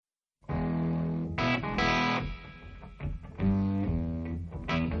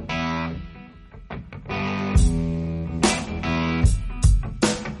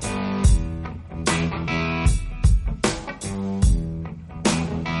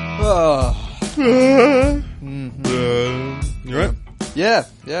Oh. You right? Yeah.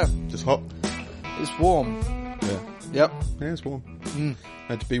 Just hot? It's warm. Yeah. Yep. Yeah, it's warm.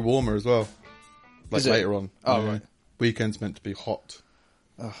 Meant to be warmer as well. Like Is it? later on. Oh, Yeah. right. Weekend's meant to be hot.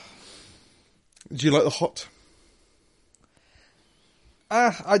 Do you like the hot?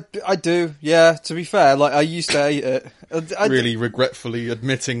 I do, yeah. To be fair, like, I used to hate it. Really regretfully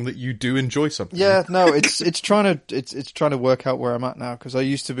admitting that you do enjoy something. Yeah, no, it's trying to work out where I'm at now, because I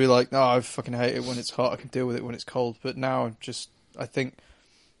used to be like, no, I fucking hate it when it's hot. I can deal with it when it's cold. But now I think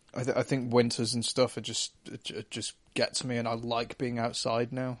winters and stuff it just get to me, and I like being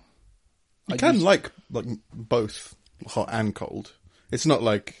outside now. You can like both hot and cold. It's not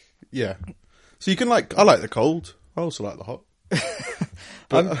like, yeah. So you can I like the cold. I also like the hot.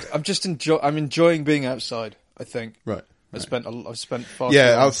 I'm enjoying being outside. I think. Right. I've spent far. too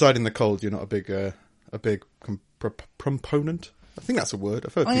Yeah, long. outside in the cold, you're not a big proponent. I think that's a word.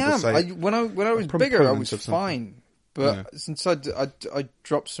 I've heard I people am. say. When I was proponent bigger, I was of something. fine. But Yeah. since I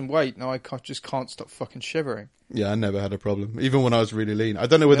dropped some weight, now I just can't stop fucking shivering. Yeah, I never had a problem. Even when I was really lean. I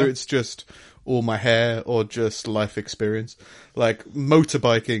don't know whether Yeah. it's just all my hair or just life experience. Like,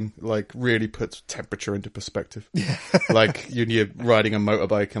 motorbiking, really puts temperature into perspective. Yeah. Like, you're riding a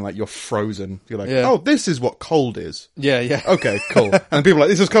motorbike and, you're frozen. You're like, Yeah. oh, this is what cold is. Yeah. Okay, cool. And people are like,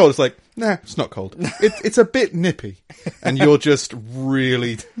 this is cold. It's like, nah, it's not cold. It's a bit nippy. And you're just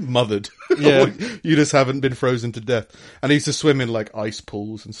really mothered. Yeah. You just haven't been frozen to death. And I used to swim in, ice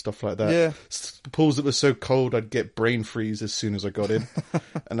pools and stuff like that. Yeah. Pools that were so cold, I'd get brain freeze as soon as I got in.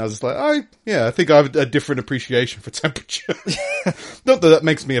 And I was just like, I think I have a different appreciation for temperature. Not that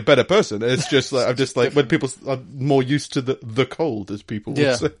makes me a better person. It's just I'm just when people are more used to the cold, as people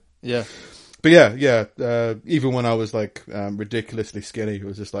would say. Yeah. But yeah. Even when I was ridiculously skinny, it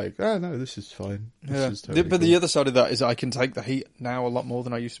was just like, oh no, this is fine. This is totally But cool. the other side of that is I can take the heat now a lot more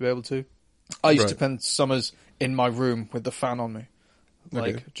than I used to be able to. I used to spend summers in my room with the fan on me.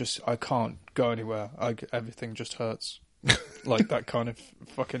 Okay. I can't go anywhere. Everything just hurts. Like that kind of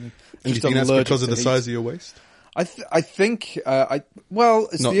fucking. And you just think that's allergic because of to the heat. size of your waist? I think it's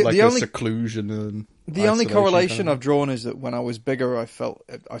Not the only seclusion and the only isolation correlation kind of- I've drawn is that when I was bigger, I felt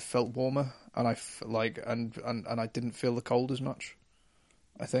warmer, and and I didn't feel the cold as much.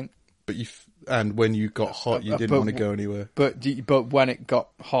 I think. But and when you got hot, you didn't want to go anywhere. But when it got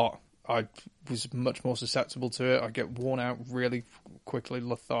hot, I was much more susceptible to it. I get worn out really quickly,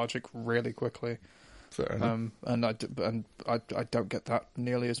 lethargic really quickly. Fair enough. And I don't get that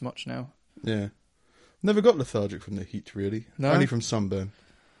nearly as much now. Yeah. Never got lethargic from the heat, really. No? Only from sunburn.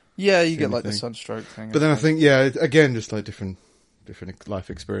 Yeah, you the get only the thing. sunstroke thing. But then I think, yeah, again, just different life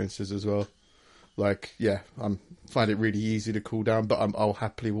experiences as well. I find it really easy to cool down, but I'll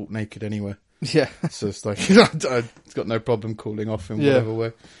happily walk naked anywhere. Yeah. So it's I've got no problem cooling off in whatever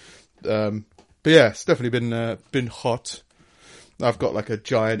way. But yeah, it's definitely been hot. I've got a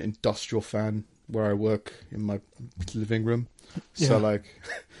giant industrial fan where I work in my living room. So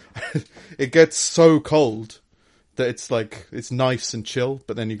it gets so cold that it's nice and chill,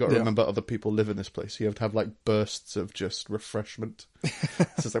 but then you got to remember other people live in this place. So you have to have bursts of just refreshment.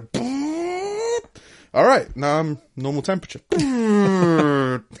 So it's all right, now I'm normal temperature.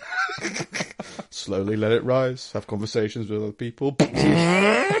 Slowly let it rise. Have conversations with other people.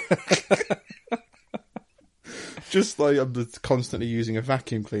 Just I'm just constantly using a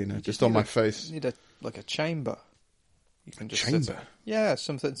vacuum cleaner just on my face. You need a chamber. You can just Chamber? sit, yeah,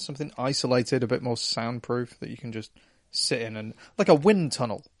 something isolated, a bit more soundproof that you can just sit in, and like a wind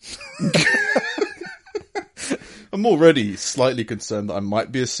tunnel. I'm already slightly concerned that I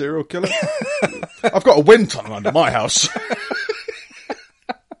might be a serial killer. I've got a wind tunnel under my house.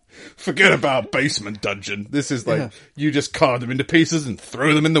 Forget about basement dungeon. This is you just carve them into pieces and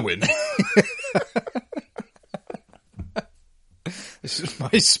throw them in the wind. This is my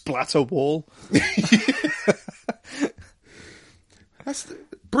splatter wall. That's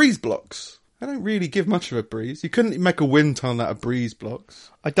breeze blocks. They don't really give much of a breeze. You couldn't make a wind tunnel out of breeze blocks.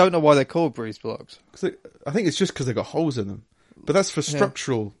 I don't know why they're called breeze blocks. I think it's just because they've got holes in them. But that's for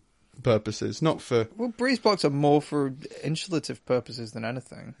structural purposes, not for... Well, breeze blocks are more for insulative purposes than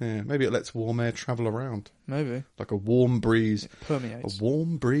anything. Yeah, maybe it lets warm air travel around. Maybe. Like a warm breeze. It permeates. A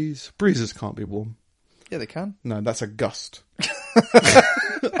warm breeze? Breezes can't be warm. Yeah, they can. No, that's a gust.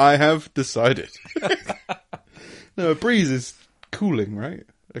 I have decided. No, a breeze is cooling, right?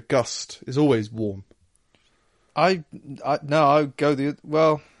 A gust is always warm. I go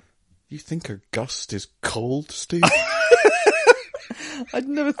well. You think a gust is cold, Steve? I'd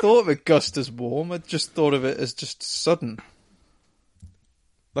never thought of a gust as warm. I just thought of it as just sudden.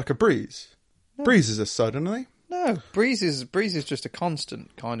 Like a breeze. Breezes are sudden, are they? No, Breeze is just a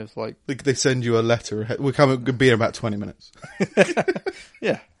constant kind of like. They send you a letter. We'll be in about 20 minutes.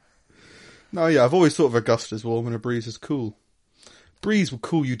 Yeah. No, yeah, I've always thought of a gust as warm and a breeze as cool. Breeze will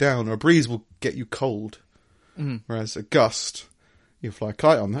cool you down, or a breeze will get you cold. Mm. Whereas a gust, you'll fly a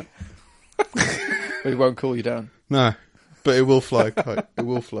kite on that. But it won't cool you down. No, but it will fly a kite. It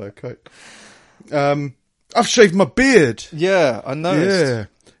will fly a kite. I've shaved my beard. Yeah, I noticed. Yeah,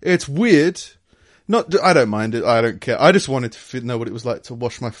 it's weird. I don't mind it. I don't care. I just wanted to know what it was like to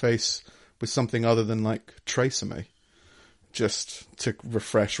wash my face with something other than like Tresemme. Just to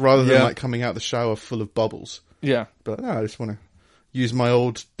refresh, rather than like coming out the shower full of bubbles. Yeah. But no, I just want to use my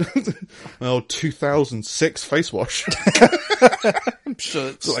old 2006 face wash. I'm sure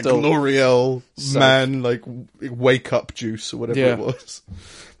it's like still L'Oreal safe. Man, like wake up juice or whatever it was.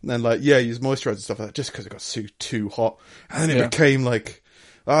 And then use moisturizer and stuff like that, just because it got too hot. And then it became like,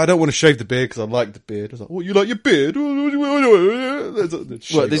 I don't want to shave the beard because I like the beard. I was like, oh, you like your beard?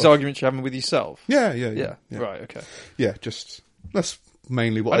 What, these arguments you're having with yourself? Yeah. Right, okay. Yeah, that's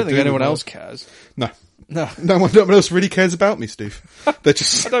mainly what I do. I don't think anyone else cares. No. No. No one else really cares about me, Steve. They're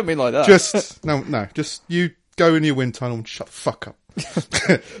just... I don't mean like that. Just you go in your wind tunnel and shut the fuck up.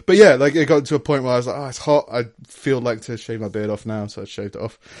 But yeah, like it got to a point where I was like, it's hot. I feel like to shave my beard off now, so I shaved it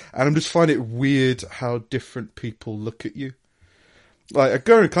off. And I'm just finding it weird how different people look at you. Like, I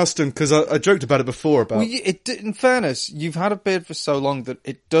grown accustomed, because I joked about it before about... Well, in fairness, you've had a beard for so long that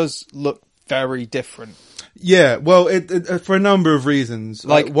it does look very different. Yeah, well, it for a number of reasons.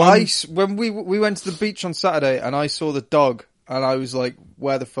 Like when we went to the beach on Saturday and I saw the dog and I was like,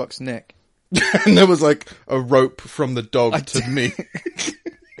 where the fuck's Nick? And there was like a rope from the dog to me.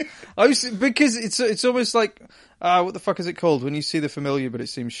 Because it's almost like, what the fuck is it called when you see the familiar but it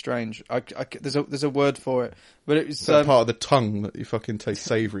seems strange? There's a word for it, but it's that part of the tongue that you fucking taste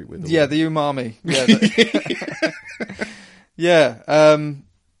savoury with. Yeah, the umami. Yeah.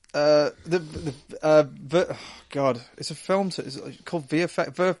 God, it's a film. It's called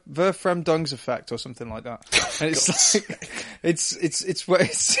Verfremdungseffect or something like that. And it's like, it's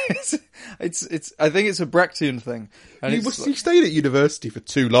I think it's a Brechtian thing. And you stayed at university for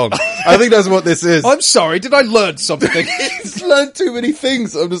too long. I think that's what this is. I'm sorry, did I learn something? He's learned too many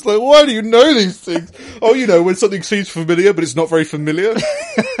things. I'm just like, why do you know these things? Oh, when something seems familiar, but it's not very familiar.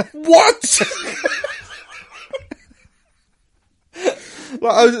 What?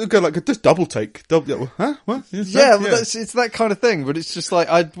 Well, I was going like just double take. Huh? What? Yeah, well, it's that kind of thing. But it's just like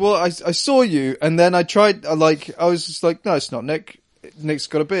I saw you, and then I tried. I was just like, no, it's not Nick. Nick's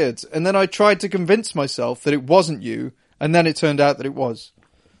got a beard, and then I tried to convince myself that it wasn't you, and then it turned out that it was.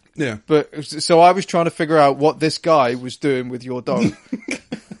 Yeah. But so I was trying to figure out what this guy was doing with your dog.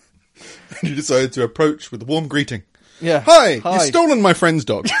 You decided to approach with a warm greeting. Yeah. Hi. You've stolen my friend's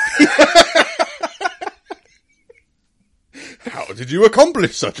dog. How did you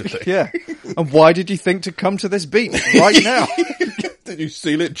accomplish such a thing? Yeah. And why did you think to come to this beach right now? Did you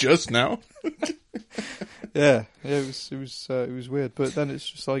steal it just now? Yeah. It was weird. But then it's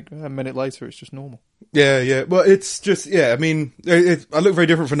just like a minute later, it's just normal. Yeah. Well, it's just, I mean, I look very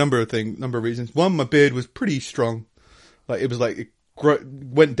different for a number of reasons. One, my beard was pretty strong. Like, it was like, it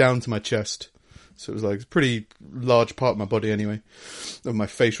went down to my chest. So it was like a pretty large part of my body anyway, of my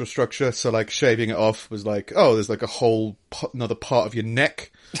facial structure. So like shaving it off was like, oh, there's like a whole another part of your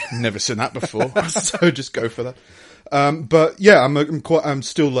neck. Never seen that before. So just go for that. But yeah, I'm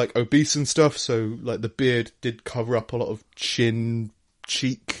still like obese and stuff. So like the beard did cover up a lot of chin,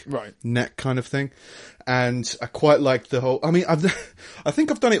 cheek, neck kind of thing. And I quite like the whole, I mean, I think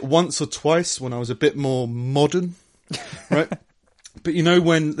I've done it once or twice when I was a bit more modern, right? But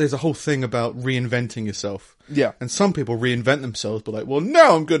when there's a whole thing about reinventing yourself. Yeah. And some people reinvent themselves, but like, well,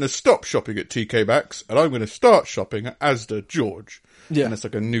 now I'm going to stop shopping at TK Maxx and I'm going to start shopping at Asda George. Yeah. And it's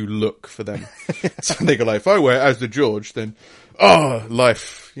like a new look for them. So they go like, if I wear Asda George, then,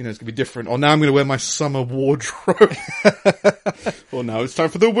 life, it's going to be different. Or now I'm going to wear my summer wardrobe. Or now it's time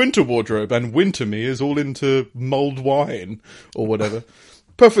for the winter wardrobe. And winter me is all into mulled wine or whatever.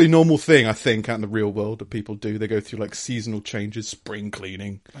 Perfectly normal thing, I think, out in the real world that people do. They go through like seasonal changes, spring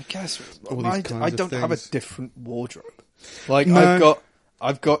cleaning. I guess I don't have a different wardrobe. Like no.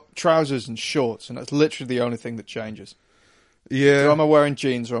 I've got trousers and shorts, and that's literally the only thing that changes. Yeah. So am I wearing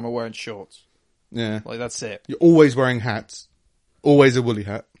jeans or am I wearing shorts? Yeah. Like that's it. You're always wearing hats. Always a woolly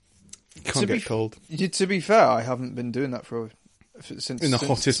hat. You can't get cold. To be fair, I haven't been doing that since the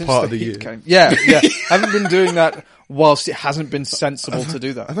hottest part of the year. Yeah. I haven't been doing that whilst it hasn't been sensible to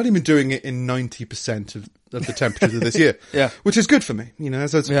do that. I've only been doing it in 90% of the temperatures of this year. Yeah. Which is good for me,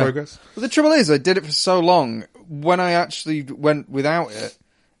 as that's progress. Well, the trouble is, I did it for so long, when I actually went without it,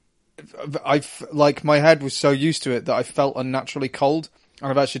 like my head was so used to it that I felt unnaturally cold. And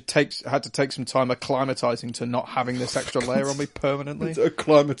I've actually had to take some time acclimatizing to not having this extra layer on me permanently. To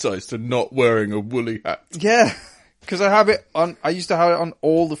acclimatise to not wearing a woolly hat. Yeah, because I have it on. I used to have it on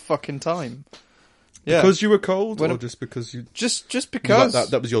all the fucking time. Yeah, because you were cold, or just because you just because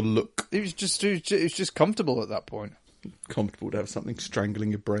that was your look. It was just comfortable at that point. Comfortable to have something strangling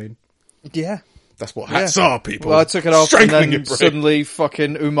your brain. Yeah. That's what hats are, people. Well, I took it off Strangling and then suddenly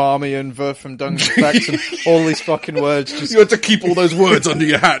fucking umami and Verf from Dungeon Effects and all these fucking words just... You had to keep all those words under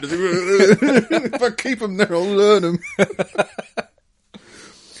your hat. If I keep them there, I'll learn them.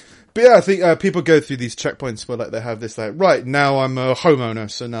 But yeah, I think people go through these checkpoints where like they have this like, right, now I'm a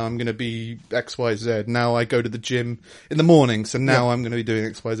homeowner, so now I'm going to be X, Y, Z. Now I go to the gym in the morning, so now I'm going to be doing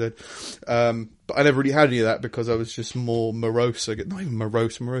X, Y, Z. But I never really had any of that because I was just more morose. Not even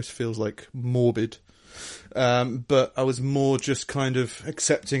morose. Morose feels like morbid. But I was more just kind of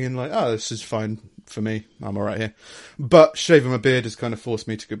accepting and like, oh, this is fine for me. I'm alright here. But shaving my beard has kind of forced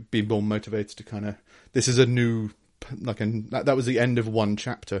me to be more motivated to kind of, this is a new... that was the end of one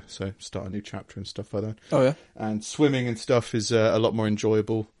chapter, so start a new chapter and stuff like that. Oh yeah, and swimming and stuff is a lot more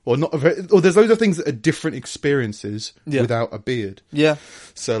enjoyable. Or not, or there's loads of things that are different experiences without a beard. Yeah.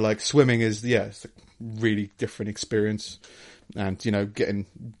 So like swimming is it's a really different experience, and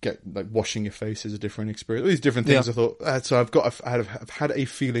like washing your face is a different experience. All these different things. I thought so. I've had a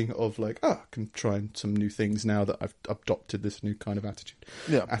feeling of like, I can try some new things now that I've adopted this new kind of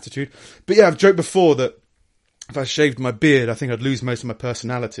attitude. But yeah, I've joked before that if I shaved my beard, I think I'd lose most of my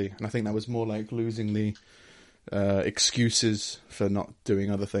personality. And I think that was more like losing the excuses for not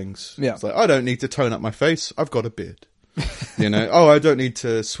doing other things. Yeah. It's like, I don't need to tone up my face. I've got a beard. I don't need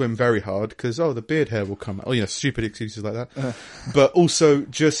to swim very hard because, the beard hair will come out. Stupid excuses like that. But also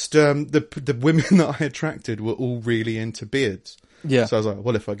just the women that I attracted were all really into beards. Yeah. So I was like,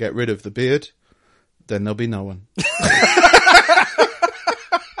 well, if I get rid of the beard, then there'll be no one.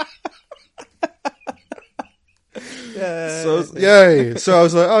 Yay! So I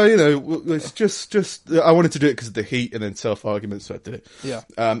was like, it's just. I wanted to do it because of the heat and then self-argument, so I did it. Yeah.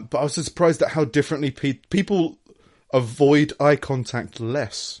 But I was surprised at how differently people avoid eye contact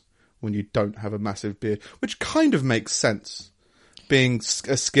less when you don't have a massive beard, which kind of makes sense. Being a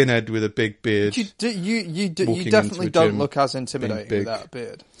skinhead with a big beard, you definitely don't look as intimidating without a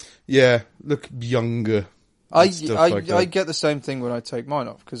beard. Yeah, look younger. I get the same thing when I take mine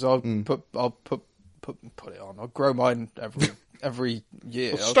off because I'll put it on. I'll grow mine every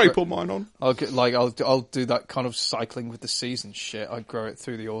year. I'll staple mine on. I'll do that kind of cycling with the season shit. I grow it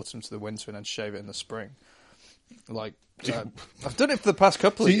through the autumn to the winter and then shave it in the spring. I've done it for the past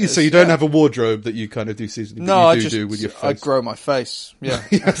couple of years. So you don't have a wardrobe that you kind of do seasonally? No, do with your face. I grow my face. Yeah,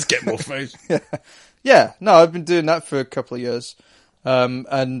 just get more face. Yeah. No, I've been doing that for a couple of years,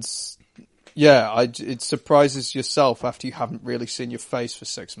 and. Yeah, it surprises yourself after you haven't really seen your face for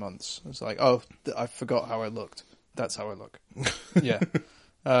 6 months. It's like, oh, I forgot how I looked. That's how I look. Yeah.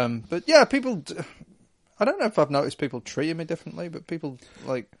 But yeah, people... I don't know if I've noticed people treating me differently, but people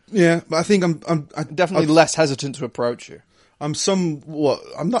like... Yeah, but I think I'm definitely less hesitant to approach you. I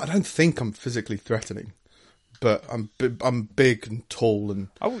don't think I'm physically threatening. But I'm big and tall, and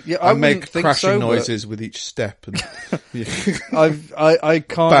I make crashing noises with each step. And I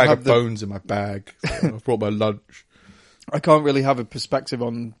can't bag have of bones in my bag. I've brought my lunch. I can't really have a perspective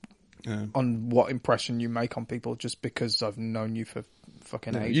on what impression you make on people just because I've known you for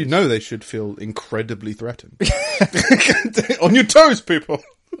fucking ages. They should feel incredibly threatened. On your toes, people.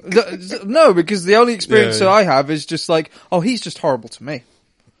 No, because the only experience that I have is just like, oh, he's just horrible to me.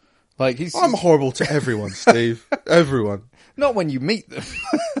 I'm horrible to everyone, Steve. Everyone. Not when you meet them.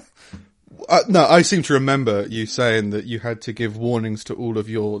 No, I seem to remember you saying that you had to give warnings to all of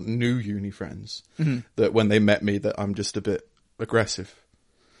your new uni friends that when they met me that I'm just a bit aggressive.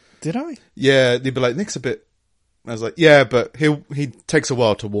 Did I? Yeah, they'd be like, Nick's a bit... I was like, yeah, but he takes a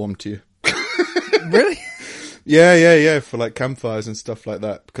while to warm to you. Really? Yeah, for like campfires and stuff like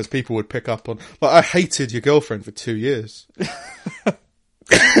that, because people would pick up on... I hated your girlfriend for 2 years.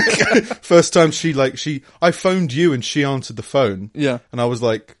 First time I phoned you and she answered the phone. Yeah. And I was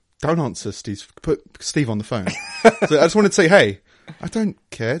like, don't answer, Steve. Put Steve on the phone. So I just wanted to say, hey, I don't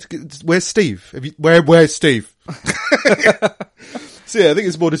care. Where's Steve? Where's Steve? So yeah, I think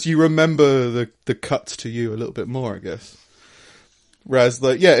it's more just you remember the cuts to you a little bit more, I guess. Whereas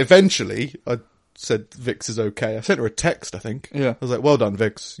eventually I said Vix is okay. I sent her a text, I think. Yeah. I was like, well done,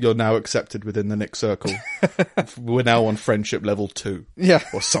 Vix. You're now accepted within the Nick circle. We're now on friendship level 2. Yeah.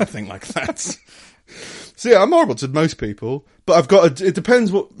 Or something like that. So yeah, I'm horrible to most people, but it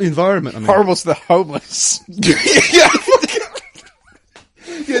depends what environment I'm in. Horrible to the homeless.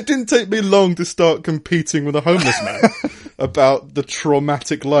 Yeah, it didn't take me long to start competing with a homeless man about the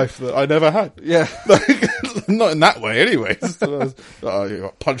traumatic life that I never had. Yeah. Like, not in that way, anyway. You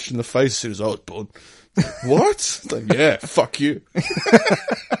got punched in the face as soon as I was born. What? Like, yeah, fuck you.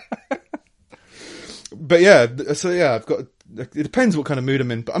 But yeah, so yeah, it depends what kind of mood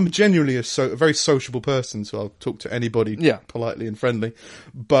I'm in, but I'm genuinely a very sociable person, so I'll talk to anybody politely and friendly.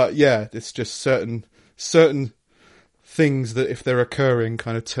 But yeah, it's just certain things that if they're occurring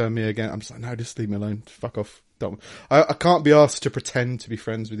kind of turn me again. I'm just like, no, just leave me alone. Fuck off. I can't be asked to pretend to be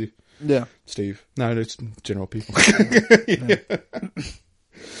friends with you. Yeah. Steve. No, it's general people. Yeah.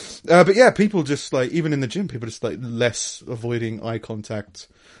 But yeah, people just like, even in the gym, people just like less avoiding eye contact,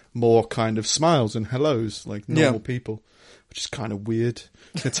 more kind of smiles and hellos like normal people, which is kind of weird.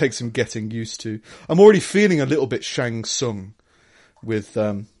 It takes some getting used to. I'm already feeling a little bit Shang Tsung with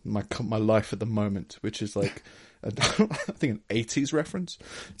my life at the moment, which is like I think an 80s reference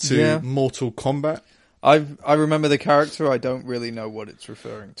to Mortal Kombat. I remember the character. I don't really know what it's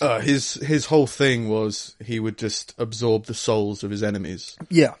referring to. His whole thing was he would just absorb the souls of his enemies.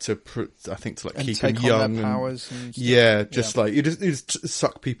 Yeah. To like and keep take them young. On their powers and stuff. Like you just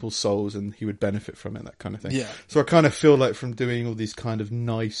suck people's souls and he would benefit from it, that kind of thing. Yeah. So I kind of feel like from doing all these kind of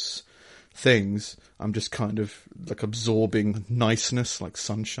nice things, I'm just kind of like absorbing niceness like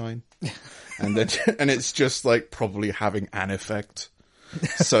sunshine. and it's just like probably having an effect.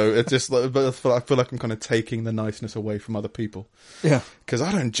 So it's just like, but I feel like I'm kind of taking the niceness away from other people. Yeah. Because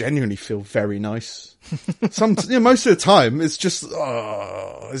I don't genuinely feel very nice. Most of the time it's just,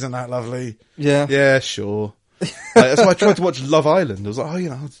 oh, isn't that lovely? Yeah. Yeah, sure. That's why I tried to watch Love Island. I was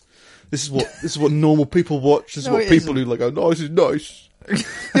like, oh, this is what normal people watch. This is what people who like, oh, nice is nice.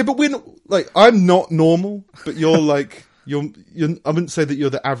 Yeah, but we're not, like, I'm not normal, but you're like, you're, I wouldn't say that you're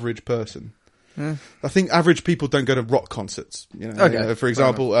the average person. Yeah. I think average people don't go to rock concerts. Okay, for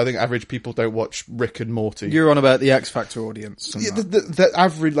example, I think average people don't watch Rick and Morty. You're on about the X Factor audience. Yeah, the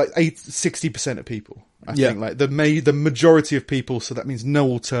average, like 60% of people. I think like the majority of people. So that means no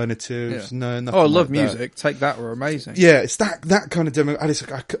alternatives, no nothing. Oh, I love like music. Take That were amazing. Yeah, it's that kind of demo.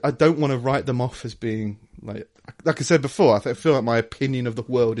 I don't want to write them off as being like I said before. I feel like my opinion of the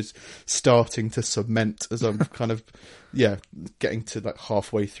world is starting to cement as I'm kind of getting to like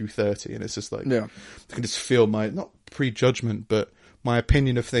halfway through 30, and it's just like I can just feel my not prejudgment, but my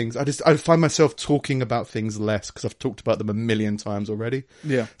opinion of things. I find myself talking about things less because I've talked about them a million times already.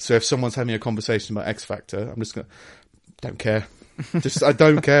 Yeah. So if someone's having a conversation about X Factor, I'm just don't care. I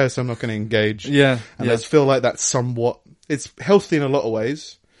don't care, so I'm not going to engage. Yeah. And I just feel like that's somewhat, it's healthy in a lot of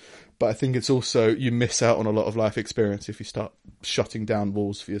ways, but I think it's also, you miss out on a lot of life experience if you start shutting down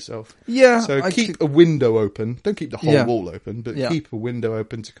walls for yourself. Yeah. So keep a window open. Don't keep the whole wall open, but keep a window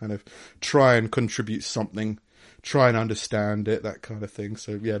open to kind of try and contribute something, try and understand it, that kind of thing.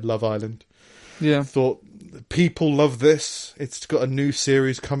 So yeah, Love Island. Yeah. Thought people love this. It's got a new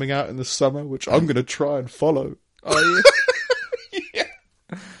series coming out in the summer, which I'm going to try and follow. Oh, yeah.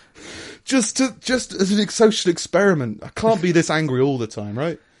 Just as a social experiment. I can't be this angry all the time,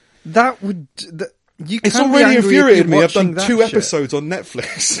 right? That would... It's already infuriated me. I've done 2 episodes on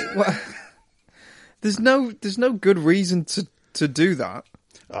Netflix. Well, there's no good reason to do that.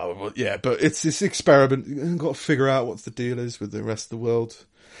 Oh, well, yeah, but it's this experiment. You've got to figure out what the deal is with the rest of the world.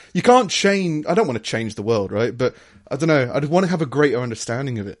 You can't change... I don't want to change the world, right? But I don't know. I'd want to have a greater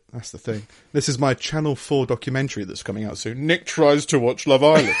understanding of it. That's the thing. This is my Channel 4 documentary that's coming out soon. Nick tries to watch Love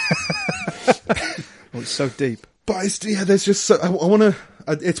Island. Oh, it's so deep. But there's just so... I want to...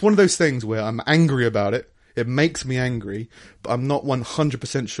 It's one of those things where I'm angry about it. It makes me angry, but I'm not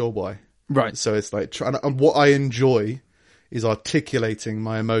 100% sure why. Right. So it's like... And what I enjoy is articulating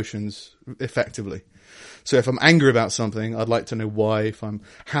my emotions effectively. So if I'm angry about something, I'd like to know why. If I'm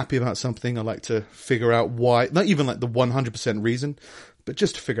happy about something, I'd like to figure out why. Not even like the 100% reason, but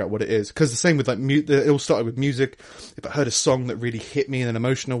just to figure out what it is. Because the same with like, it all started with music. If I heard a song that really hit me in an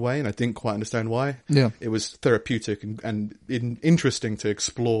emotional way and I didn't quite understand why, it was therapeutic and interesting to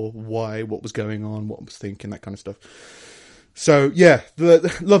explore why, what was going on, what I was thinking, that kind of stuff. So yeah,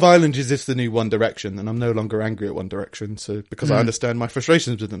 the Love Island is just the new One Direction, and I'm no longer angry at One Direction. So because I understand my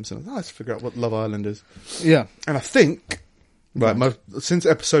frustrations with them, so let's figure out what Love Island is. Yeah, and I think since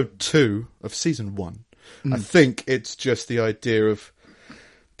episode 2 of season 1, I think it's just the idea of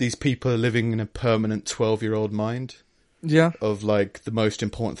these people are living in a permanent 12-year-old mind. Yeah, of like the most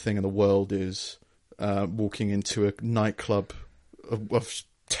important thing in the world is walking into a nightclub of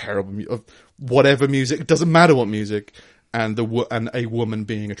terrible of whatever music. It doesn't matter what music. And a woman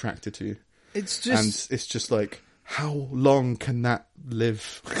being attracted to you. It's just like, how long can that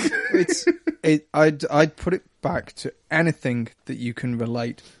live? I'd put it back to anything that you can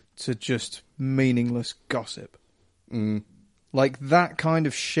relate to just meaningless gossip. Like that kind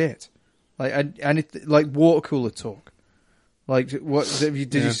of shit. Like water cooler talk. Like, what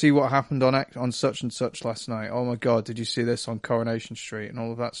did you see what happened on such and such last night? Oh my God, did you see this on Coronation Street and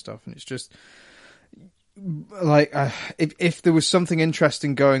all of that stuff? And it's just like, if there was something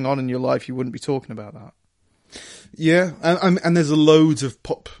interesting going on in your life, you wouldn't be talking about that. Yeah, and there's loads of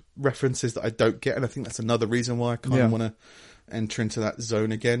pop references that I don't get, and I think that's another reason why I kind of want to enter into that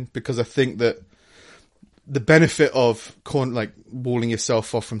zone again, because I think that the benefit of walling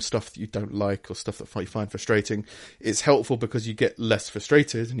yourself off from stuff that you don't like or stuff that you find frustrating, it's helpful because you get less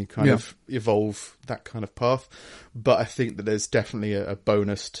frustrated and you kind of evolve that kind of path. But I think that there's definitely a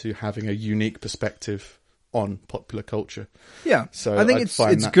bonus to having a unique perspective on popular culture. Yeah, so I think it's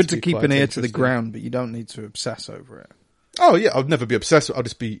good to keep an ear to the ground, but you don't need to obsess over it. Oh yeah, I'd never be obsessed. I'll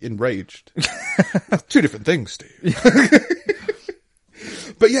just be enraged. Two different things, Steve.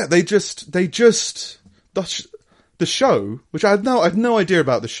 But yeah, the show, which I had no idea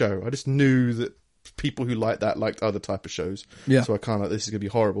about the show. I just knew that people who liked other type of shows. Yeah. So I kind of this is going to be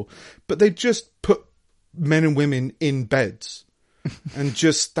horrible. But they just put men and women in beds, and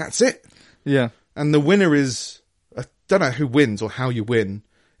just that's it. Yeah. And the winner is, I don't know who wins or how you win.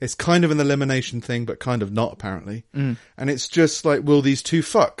 It's kind of an elimination thing, but kind of not, apparently. And it's just like, will these two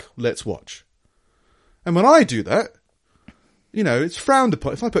fuck? Let's watch. And when I do that, it's frowned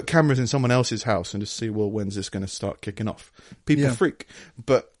upon. If I put cameras in someone else's house and just see, well, when's this going to start kicking off? People freak.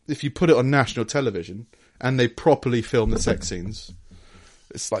 But if you put it on national television and they properly film the sex scenes,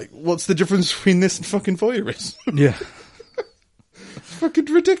 it's like, what's the difference between this and fucking voyeurism? Yeah. Fucking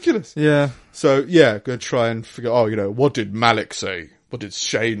ridiculous. Yeah. So, yeah, going to try and figure, what did Malik say? What did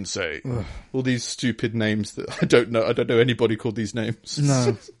Shane say? All these stupid names that I don't know. I don't know anybody called these names.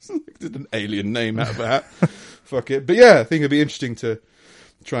 No. Did an alien name out of a hat. Fuck it. But yeah, I think it'd be interesting to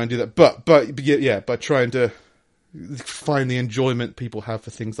try and do that. But by trying to find the enjoyment people have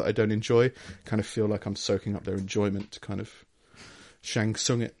for things that I don't enjoy, kind of feel like I'm soaking up their enjoyment to kind of Shang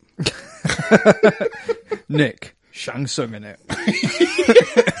Tsung it. Nick, Shang Tsung in it.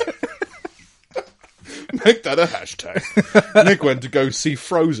 Make that a hashtag. Nick went to go see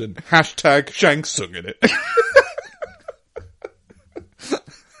Frozen. Hashtag Shang Tsung in it.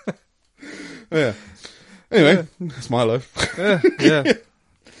 Yeah. Anyway, that's my life. Yeah.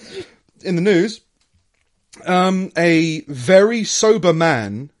 In the news, a very sober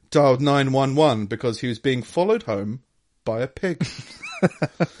man dialed 911 because he was being followed home by a pig.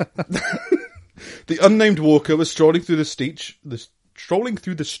 The unnamed walker was strolling through the streets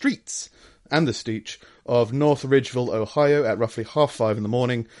and the steech of North Ridgeville, Ohio, at roughly 5:30 in the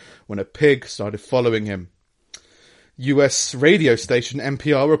morning, when a pig started following him. US radio station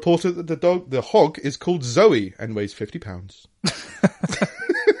NPR reported that the hog is called Zoe and weighs 50 pounds.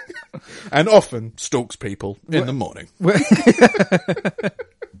 And often stalks people in the morning.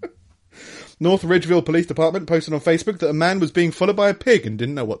 North Ridgeville Police Department posted on Facebook that a man was being followed by a pig and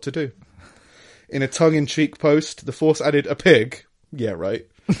didn't know what to do. In a tongue-in-cheek post, the force added, "A pig? Yeah, right."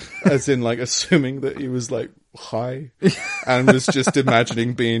 As in, assuming that he was, high and was just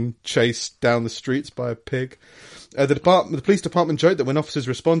imagining being chased down the streets by a pig. The police department joked that when officers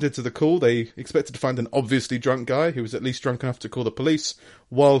responded to the call, they expected to find an obviously drunk guy who was at least drunk enough to call the police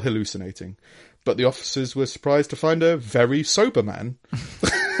while hallucinating. But the officers were surprised to find a very sober man.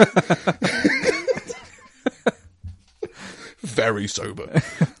 Very sober.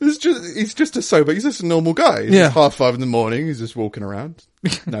 He's just a normal guy. He's just 5:30 in the morning. He's just walking around.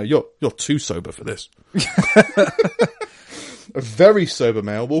 No, you're too sober for this. A very sober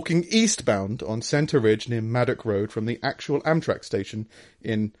male walking eastbound on Center Ridge near Maddock Road from the actual Amtrak station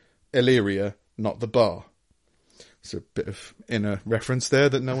in Elyria, not the bar. It's a bit of inner reference there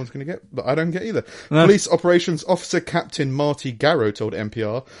that no one's going to get, but I don't get either. No. Police Operations Officer Captain Marty Garrow told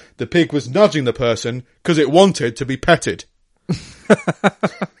NPR the pig was nudging the person because it wanted to be petted.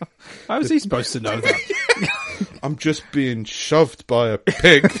 How was he supposed to know that? I'm just being shoved by a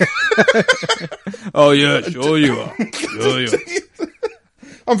pig. Oh yeah, sure you are. Sure you are.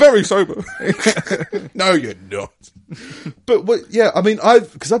 I'm very sober. No, you're not. But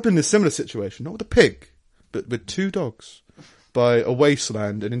because I've been in a similar situation, not with a pig, but with two dogs, by a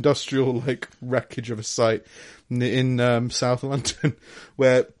wasteland, an industrial wreckage of a site in South London,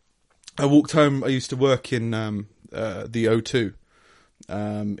 where I walked home. I used to work in the O2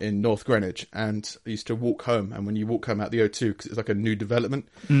 in North Greenwich, and I used to walk home. And when you walk home out the O2, because it's like a new development,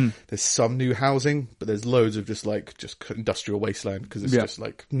 there's some new housing, but there's loads of just industrial wasteland because it's just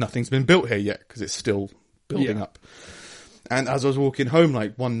nothing's been built here yet because it's still building up. And as I was walking home,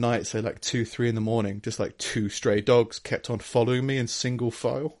 like one night, say like 2-3 in the morning, just like 2 stray dogs kept on following me in single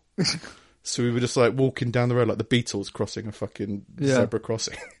file. So we were just like walking down the road like the Beatles crossing a fucking zebra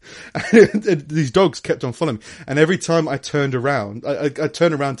crossing. And these dogs kept on following me. And every time I turned around, I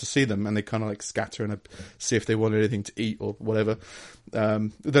turned around to see them, and they kind of like scatter and I'd see if they wanted anything to eat or whatever.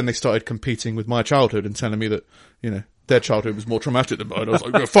 Then they started competing with my childhood and telling me that, you know, their childhood was more traumatic than mine. I was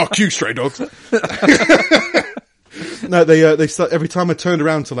like, fuck you, stray dogs. No, they start, every time I turned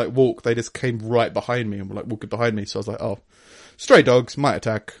around to like walk, they just came right behind me and were like walking behind me. So I was like, oh, stray dogs might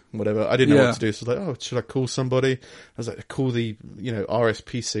attack, whatever. I didn't know what to do. So I was like, oh, should I call somebody? I was like, call the, you know,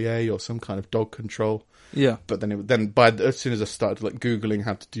 RSPCA or some kind of dog control. Yeah. But then as soon as I started like Googling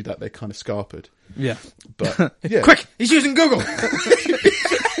how to do that, they kind of scarpered. Yeah. But yeah. Quick, he's using Google. Google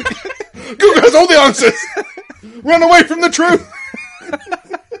has all the answers. Run away from the truth.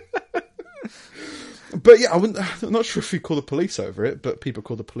 But yeah, I'm not sure if we call the police over it, but people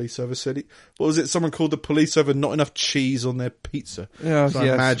call the police over silly. What was it? Someone called the police over not enough cheese on their pizza. Yeah, so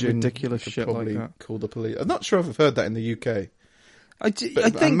I imagine ridiculous shit probably like that. Call the police. I'm not sure if I've heard that in the UK. I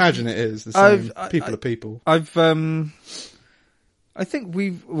imagine it is the same. People are people. I think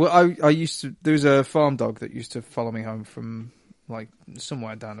I used to. There was a farm dog that used to follow me home from like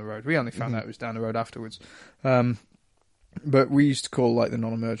somewhere down the road. We only found out it was down the road afterwards. But we used to call like the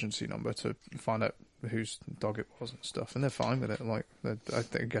non-emergency number to find out whose dog it was and stuff, and they're fine with it. Like,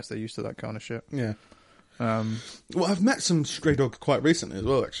 I guess they're used to that kind of shit. Yeah. Well, I've met some stray dogs quite recently as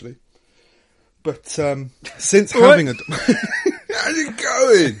well, actually. But since having a how's it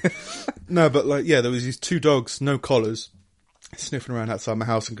going? No, but like, yeah, there was these 2 dogs, no collars, sniffing around outside my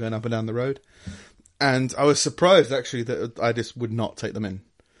house and going up and down the road. And I was surprised actually that I just would not take them in.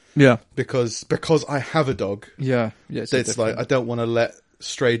 Yeah, because I have a dog. Yeah, it's like I don't want to let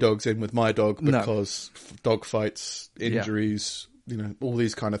stray dogs in with my dog because dog fights, injuries, you know, all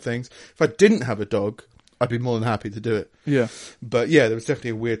these kind of things. If I didn't have a dog, I'd be more than happy to do it. Yeah, but yeah, there was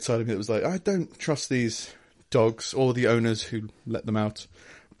definitely a weird side of me that was like, I don't trust these dogs or the owners who let them out.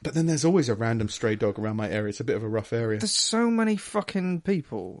 But then there's always a random stray dog around my area. It's a bit of a rough area. There's so many fucking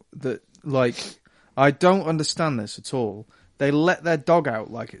people that like I don't understand this at all. They let their dog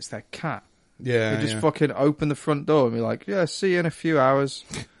out like it's their cat. Yeah, they just fucking open the front door and be like, "Yeah, see you in a few hours."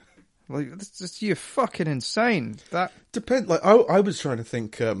 Like, you're fucking insane. That depends. Like, I was trying to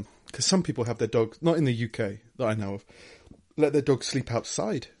think because some people have their dogs, not in the UK that I know of, let their dog sleep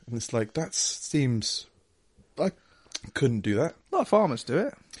outside, and it's like that seems. I couldn't do that. A lot of farmers do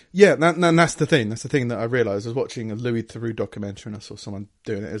it. Yeah, and that's the thing. That's the thing that I realised. I was watching a Louis Theroux documentary, and I saw someone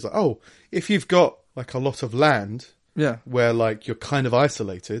doing it. It was like, oh, if you've got like a lot of land. Yeah. Where like you're kind of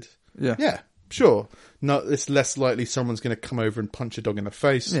isolated. Yeah. Yeah, sure. No, it's less likely someone's going to come over and punch a dog in the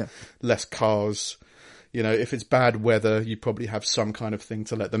face. Yeah. Less cars. You know, if it's bad weather, you probably have some kind of thing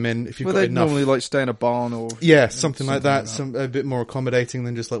to let them in. If you've got they enough, normally like stay in a barn or something like that. A bit more accommodating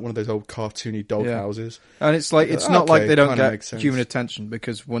than just like one of those old cartoony dog houses. And it's like it's not like they don't get human attention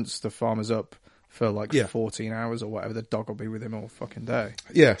because once the farm is up for like 14 hours or whatever, the dog will be with him all fucking day.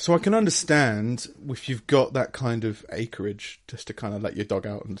 Yeah, so I can understand if you've got that kind of acreage just to kind of let your dog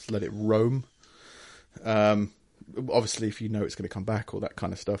out and just let it roam. Obviously, if you know it's going to come back, all that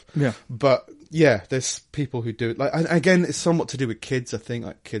kind of stuff. Yeah. But yeah, there's people who do it. Like, again, it's somewhat to do with kids. I think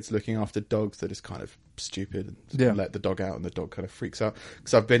like kids looking after dogs that is kind of stupid and let the dog out and the dog kind of freaks out.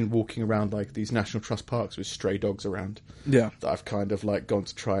 Because I've been walking around like these National Trust parks with stray dogs around. Yeah. That I've kind of like gone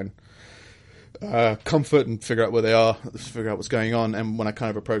to try and comfort and figure out where they are, figure out what's going on, and when I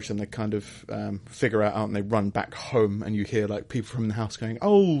kind of approach them, they kind of figure out and they run back home, and you hear like people from the house going,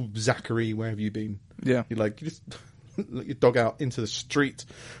 "Oh, Zachary, where have you been?" Yeah, you're like, you just let your dog out into the street.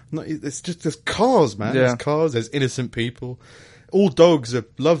 It's just there's cars, man. Yeah. There's cars. There's innocent people. All dogs are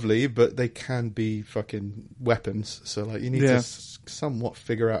lovely, but they can be fucking weapons. So like, you need to somewhat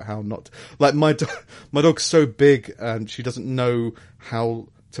figure out how not. Like my dog's so big, and she doesn't know how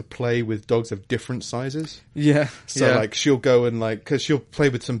to play with dogs of different sizes. Yeah. So like she'll go and like, cause she'll play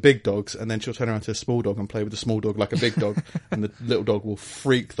with some big dogs and then she'll turn around to a small dog and play with the small dog like a big dog and the little dog will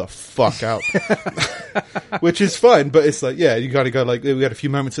freak the fuck out. Which is fine, but it's like, yeah, you gotta go like, we had a few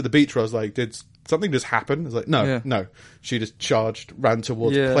moments at the beach where I was like, did something just happen? I was like, no. She just charged, ran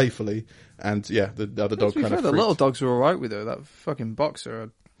towards playfully and the other dog kind of freaked. The little dogs were alright with her, that fucking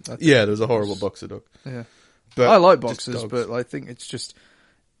boxer. There was a horrible boxer dog. Yeah. But I like boxers, but I think it's just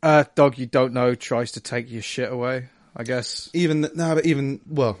a dog you don't know tries to take your shit away. I guess.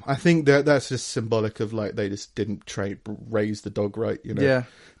 Well, I think that's just symbolic of like they just didn't raise the dog right. You know, Yeah.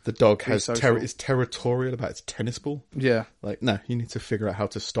 The dog is territorial about its tennis ball. Yeah. Like, no, you need to figure out how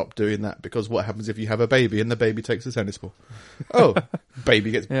to stop doing that, because what happens if you have a baby and the baby takes the tennis ball? Oh, baby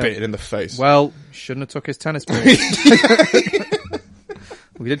gets bitten in the face. Well, shouldn't have took his tennis ball.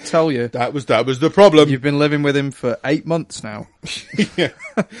 We did tell you. That was the problem. You've been living with him for 8 months now. Yeah.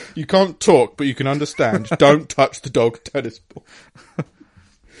 You can't talk, but you can understand. Don't touch the dog tennis ball.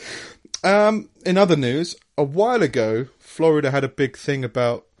 In other news, a while ago, Florida had a big thing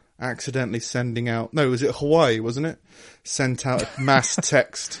about accidentally sending out... No, was it Hawaii, wasn't it? Sent out a mass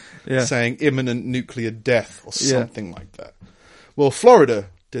text saying imminent nuclear death or something like that. Well, Florida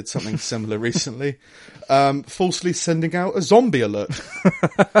did something similar recently, falsely sending out a zombie alert.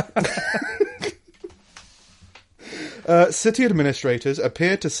 City administrators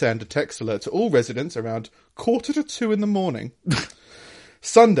appeared to send a text alert to all residents around 1:45 in the morning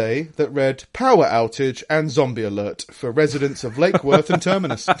Sunday that read, "Power outage and zombie alert for residents of Lake Worth and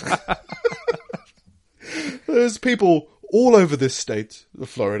Terminus." There's people all over this state of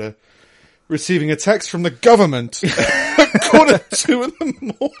Florida receiving a text from the government at 1:45 in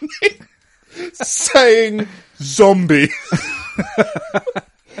the morning saying zombie.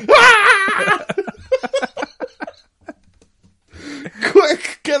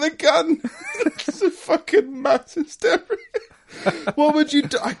 Quick, get a gun. It's a fucking mass hysteria. What would you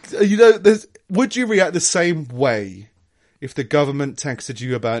do? Would you react the same way if the government texted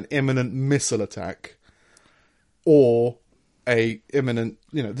you about an imminent missile attack or a imminent,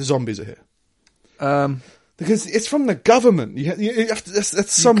 the zombies are here? Because it's from the government. You have to,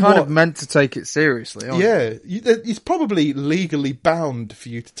 that's somewhat... You're kind of meant to take it seriously, aren't you? It's probably legally bound for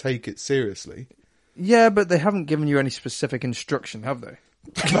you to take it seriously. Yeah, but they haven't given you any specific instruction, have they?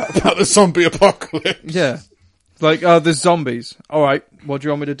 About the zombie apocalypse. Yeah. Like, there's zombies. All right, what do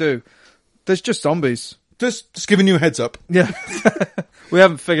you want me to do? There's just zombies. Just giving you a heads up. Yeah. We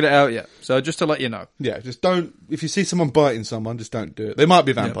haven't figured it out yet, so just to let you know. Yeah, just don't... If you see someone biting someone, just don't do it. They might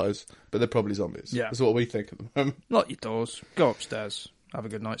be vampires, but they're probably zombies. Yeah. That's what we think at the moment. Lock your doors. Go upstairs. Have a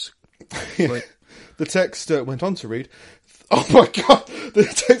good night's sleep. The text went on to read... Oh my God! The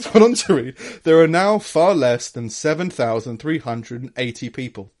text went on to read, "There are now far less than 7,380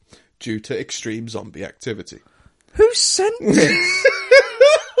 people due to extreme zombie activity." Who sent this?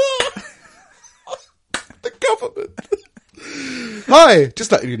 The government. Hi,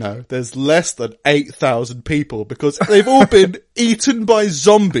 just letting you know, there's less than 8,000 people because they've all been eaten by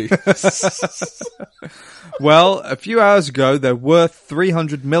zombies. Well, a few hours ago, there were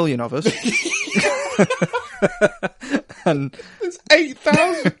 300 million of us. And there's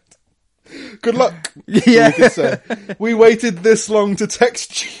 8,000. Good luck. Yeah. We could say. We waited this long to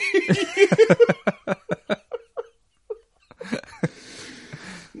text you.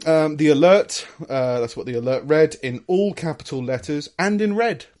 The alert, that's what the alert read, in all capital letters and in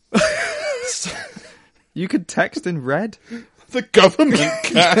red. You could text in red? The government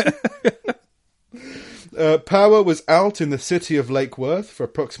can. Power was out in the city of Lake Worth for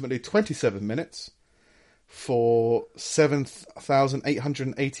approximately 27 minutes for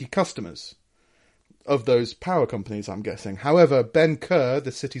 7,880 customers of those power companies, I'm guessing. However, Ben Kerr,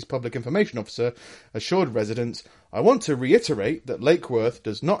 the city's public information officer, assured residents, "I want to reiterate that Lake Worth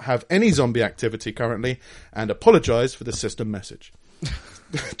does not have any zombie activity currently and apologise for the system message."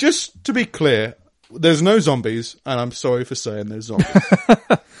 Just to be clear, there's no zombies, and I'm sorry for saying there's zombies.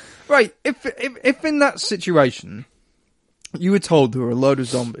 Right, if in that situation you were told there were a load of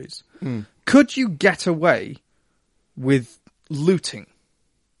zombies, could you get away with looting?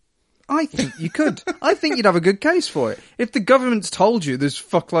 I think you could. I think you'd have a good case for it. If the government's told you there's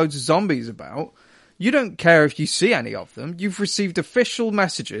fuckloads of zombies about, you don't care if you see any of them. You've received official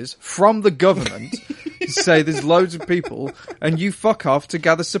messages from the government to say there's loads of people, and you fuck off to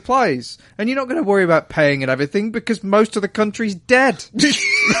gather supplies. And you're not going to worry about paying and everything because most of the country's dead.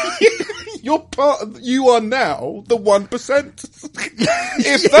 You are now the 1%.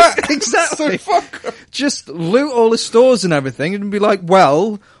 If that. Exactly. So fuck. Just loot all the stores and everything and be like,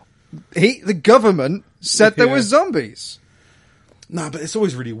 well, the government said there were zombies. No, but it's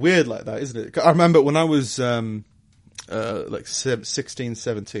always really weird like that, isn't it? I remember when I was like 16,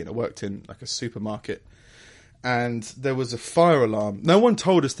 17, I worked in like a supermarket and there was a fire alarm. No one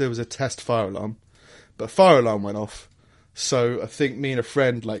told us there was a test fire alarm, but a fire alarm went off. So I think me and a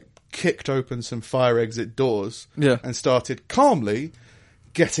friend like kicked open some fire exit doors and started calmly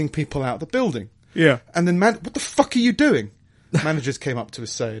getting people out of the building. Yeah. And then, what the fuck are you doing? Managers came up to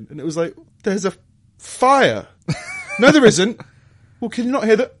us saying, and it was like, there's a fire. No, there isn't. Well, can you not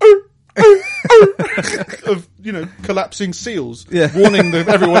hear the of, collapsing seals, Yeah. warning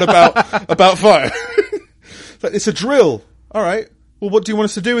everyone about fire. Like, it's a drill. All right. Well, what do you want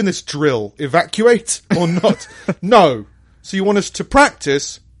us to do in this drill? Evacuate or not? No. So you want us to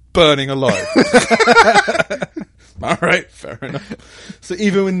practice burning alive. All right, fair enough. So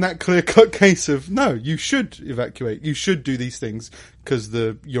even in that clear-cut case of, no, you should evacuate, you should do these things because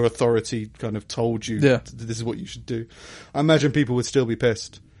your authority kind of told you this is what you should do, I imagine people would still be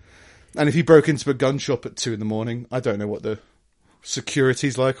pissed. And if you broke into a gun shop at 2 a.m, I don't know what the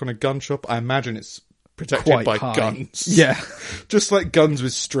security's like on a gun shop. I imagine it's protected Quite by high. guns. Yeah. Just like guns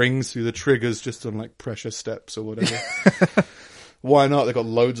with strings through the triggers, just on like pressure steps or whatever. Why not? They've got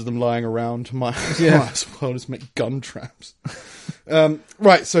loads of them lying around. Might as well just make gun traps.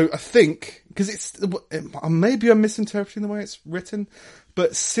 Right, so I think, because maybe I'm misinterpreting the way it's written,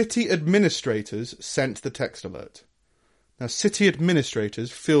 but city administrators sent the text alert. Now, city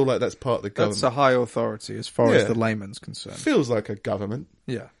administrators feel like that's part of the government. That's a high authority as far as the layman's concerned. Feels like a government.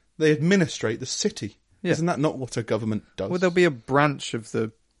 Yeah. They administrate the city. Yeah. Isn't that not what a government does? Well, there'll be a branch of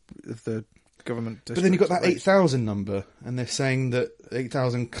the government district. But then you've got that 8,000 number, and they're saying that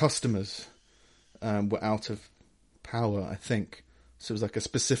 8,000 customers were out of power, I think. So it was like a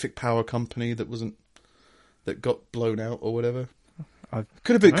specific power company that got blown out or whatever.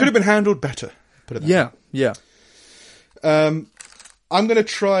 Could have been handled better. Put it that way. Yeah. I'm going to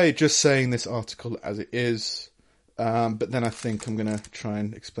try just saying this article as it is. But then I think I'm going to try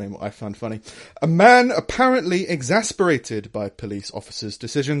and explain what I found funny. A man apparently exasperated by police officers'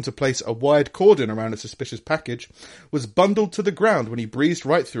 decision to place a wide cordon around a suspicious package was bundled to the ground when he breezed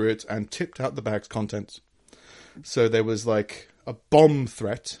right through it and tipped out the bag's contents. So there was like a bomb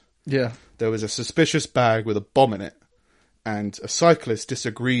threat. Yeah. There was a suspicious bag with a bomb in it. And a cyclist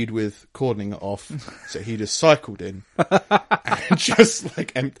disagreed with cordoning it off, so he just cycled in and just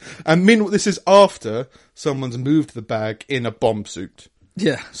like, and meanwhile, this is after someone's moved the bag in a bomb suit.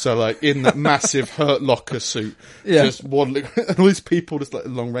 Yeah. So like in that massive Hurt Locker suit, just waddling, and all these people just like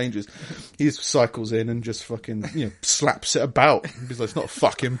long ranges. He cycles in and just fucking, slaps it about. He's like, it's not a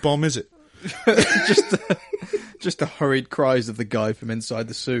fucking bomb, is it? just the hurried cries of the guy from inside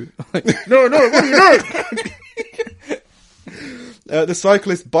the suit. Like, no, what are you doing? The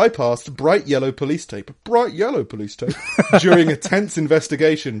cyclist bypassed bright yellow police tape during a tense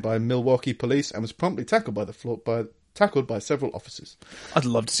investigation by Milwaukee police and was promptly tackled by several officers. I'd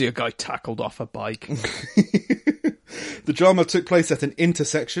love to see a guy tackled off a bike. The drama took place at an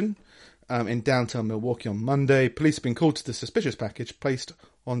intersection in downtown Milwaukee on Monday. Police have been called to the suspicious package placed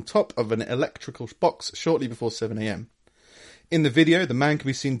on top of an electrical box shortly before 7 a.m. In the video, the man can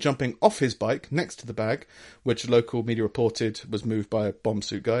be seen jumping off his bike next to the bag, which local media reported was moved by a bomb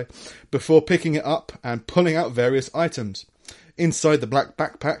suit guy, before picking it up and pulling out various items. Inside the black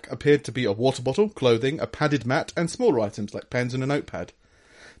backpack appeared to be a water bottle, clothing, a padded mat, and smaller items like pens and a notepad.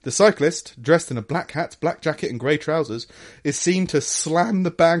 The cyclist, dressed in a black hat, black jacket, and grey trousers, is seen to slam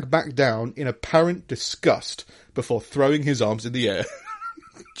the bag back down in apparent disgust before throwing his arms in the air.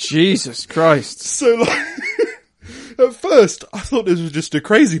 Jesus Christ. So, like... At first, I thought this was just a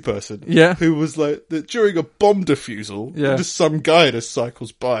crazy person. Yeah. Who was like, during a bomb defusal, just some guy just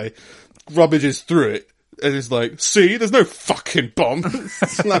cycles by, rubbages through it, and is like, see, there's no fucking bomb.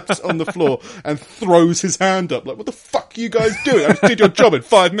 Slaps on the floor and throws his hand up. Like, what the fuck are you guys doing? I just did your job in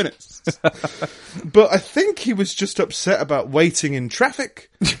 5 minutes. But I think he was just upset about waiting in traffic.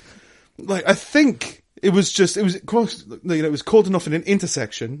 Like, I think it was cordoned off in an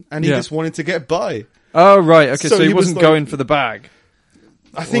intersection, and he just wanted to get by. Oh, right. Okay, so he wasn't going for the bag.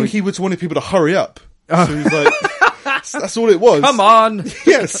 I think he was wanting people to hurry up. So he was like, that's all it was. Come on.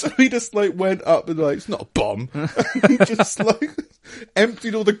 Yeah, so he just like went up and like, it's not a bomb. He just like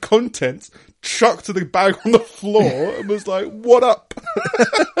emptied all the contents, chucked the bag on the floor and was like, what up?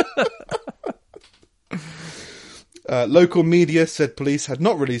 Local media said police had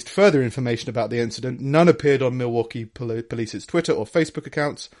not released further information about the incident. None appeared on Milwaukee Police's Twitter or Facebook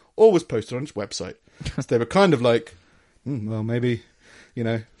accounts or was posted on its website. So they were kind of like, well, maybe, he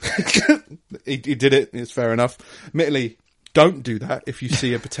did it. It's fair enough. Admittedly, don't do that if you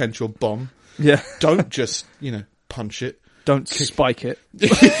see a potential bomb. Yeah. Don't just, punch it. Don't spike it.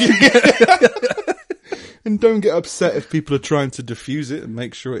 And don't get upset if people are trying to defuse it and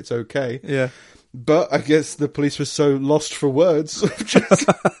make sure it's okay. Yeah. But I guess the police were so lost for words.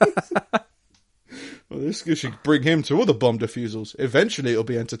 Well, this should bring him to other bomb defusals. Eventually it'll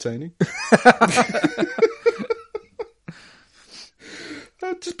be entertaining.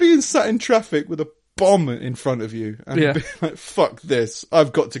 Just being sat in traffic with a bomb in front of you and being like, fuck this,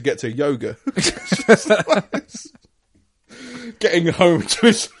 I've got to get to yoga. Getting home to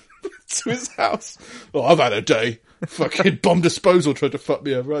to his house. Oh, I've had a day. Fucking bomb disposal tried to fuck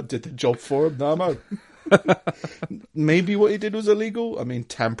me over. I did the job for him. Now I'm out. Maybe what he did was illegal. I mean,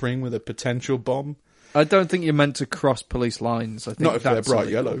 tampering with a potential bomb. I don't think you're meant to cross police lines. I think not if that's they're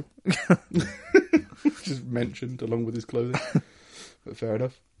bright illegal. yellow. Just mentioned along with his clothing. But fair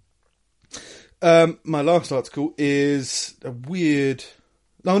enough. My last article is a weird...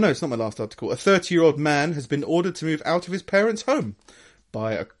 Oh, no, it's not my last article. A 30-year-old man has been ordered to move out of his parents' home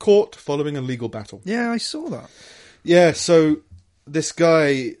by a court following a legal battle. Yeah, I saw that. Yeah, so this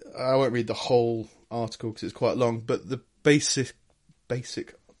guy... I won't read the whole article because it's quite long, but the basic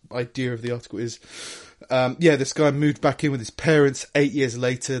idea of the article is... this guy moved back in with his parents 8 years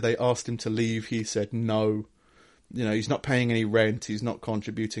later. They asked him to leave. He said no. You know, he's not paying any rent, he's not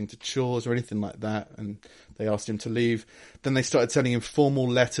contributing to chores or anything like that, and they asked him to leave. Then they started sending him formal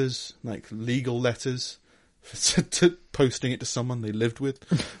letters, like legal letters, posting it to someone they lived with,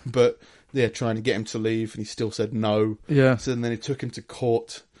 but yeah, trying to get him to leave, and he still said no. Yeah. So then they took him to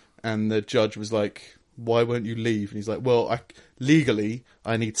court, and the judge was like, why won't you leave? And he's like, well, legally,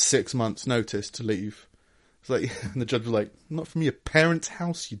 I need 6 months' notice to leave. It's like, and the judge was like, not from your parents'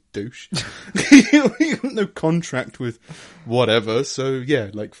 house, you douche. You got no contract with whatever, so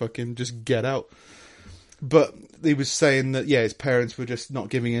yeah, like fucking just get out. But he was saying that, yeah, his parents were just not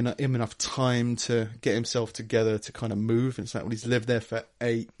giving him enough time to get himself together to kind of move. And it's like, well, he's lived there for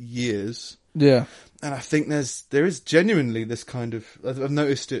 8 years. Yeah. And I think there is genuinely this kind of, I've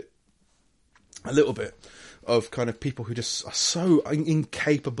noticed it a little bit, of kind of people who just are so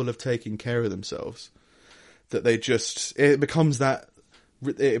incapable of taking care of themselves. That it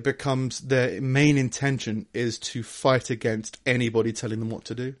becomes their main intention is to fight against anybody telling them what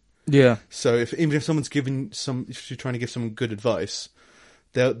to do. Yeah. So even if someone's if you're trying to give someone good advice,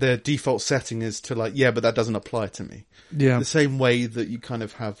 their default setting is to like, yeah, but that doesn't apply to me. Yeah. The same way that you kind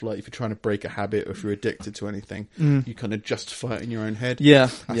of have, like, if you're trying to break a habit or if you're addicted to anything, you kind of justify it in your own head. Yeah.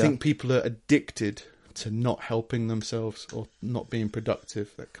 I think people are addicted to not helping themselves or not being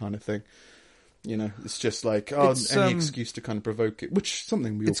productive, that kind of thing. You know, it's just like, any excuse to kind of provoke it, which is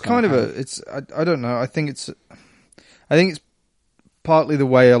something we all kind of have. I don't know. I think it's partly the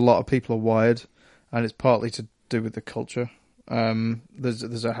way a lot of people are wired, and it's partly to do with the culture.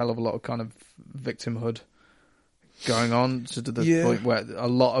 There's a hell of a lot of kind of victimhood going on to the point where a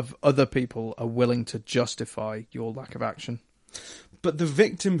lot of other people are willing to justify your lack of action. But the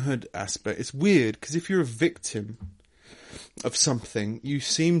victimhood aspect, it's weird, because if you're a victim of something, you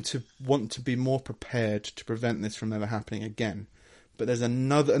seem to want to be more prepared to prevent this from ever happening again. But there's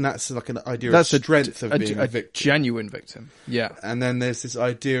another, and that's like an idea of strength of being a victim. Genuine victim, yeah. And then there's this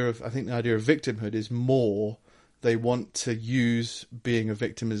idea of, I think the idea of victimhood is more, they want to use being a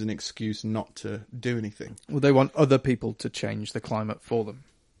victim as an excuse not to do anything. Well, they want other people to change the climate for them.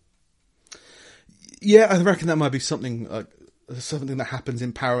 Yeah, I reckon that might be something that happens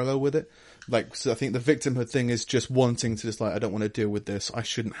in parallel with it. Like, so I think the victimhood thing is just wanting to just like, I don't want to deal with this. I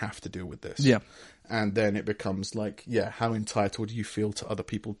shouldn't have to deal with this. Yeah. And then it becomes like, yeah, how entitled you feel to other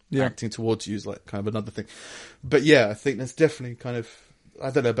people acting towards you is like kind of another thing. But yeah, I think there's definitely kind of,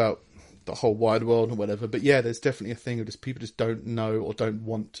 I don't know about the whole wide world or whatever, but yeah, there's definitely a thing of just people just don't know or don't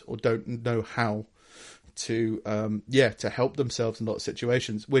want or don't know how to, to help themselves in a lot of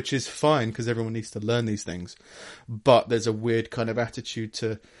situations, which is fine because everyone needs to learn these things. But there's a weird kind of attitude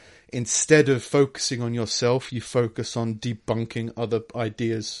to, instead of focusing on yourself, you focus on debunking other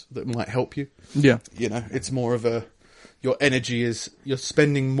ideas that might help you. Yeah. You know, it's more of you're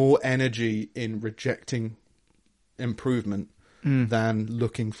spending more energy in rejecting improvement than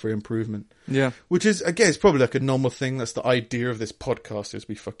looking for improvement. Yeah. Which is, again, it's probably like a normal thing. That's the idea of this podcast, is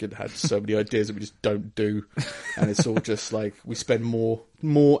we fucking had so many ideas that we just don't do. And it's all just like, we spend more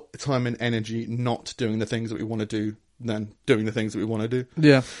time and energy not doing the things that we want to do than doing the things that we want to do.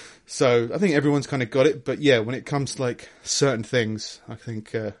 Yeah. So I think everyone's kind of got it. But yeah, when it comes to like certain things, I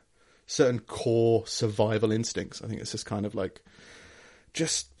think certain core survival instincts, I think it's just kind of like,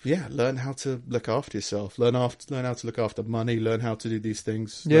 learn how to look after yourself, learn how to look after money, learn how to do these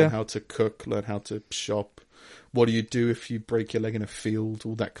things, learn how to cook, learn how to shop. What do you do if you break your leg in a field?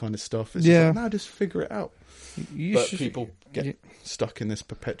 All that kind of stuff. It's just like, no, just figure it out. People get stuck in this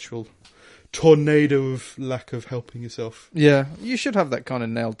perpetual tornado of lack of helping yourself. Yeah, you should have that kind of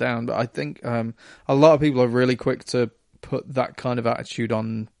nailed down. But I think a lot of people are really quick to put that kind of attitude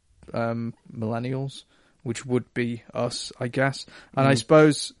on millennials, which would be us, I guess. And I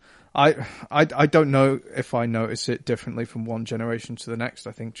suppose I don't know if I notice it differently from one generation to the next.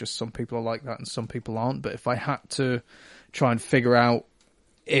 I think just some people are like that and some people aren't. But if I had to try and figure out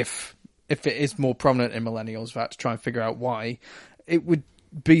if it is more prominent in millennials, if I had to try and figure out why, it would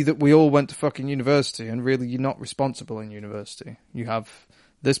be that we all went to fucking university, and really you're not responsible in university. You have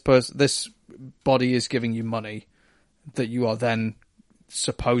this body is giving you money that you are then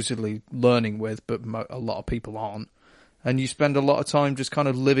supposedly learning with, but a lot of people aren't. And you spend a lot of time just kind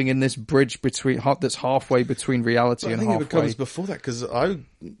of living in this bridge that's halfway between reality and halfway. I think it comes before that, because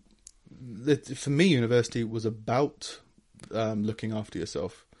for me, university was about looking after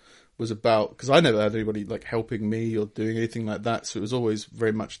yourself. Was about, because I never had anybody like helping me or doing anything like that. So it was always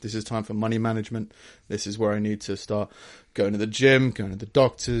very much, this is time for money management. This is where I need to start going to the gym, going to the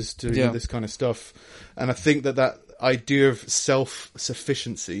doctors, doing this kind of stuff. And I think that idea of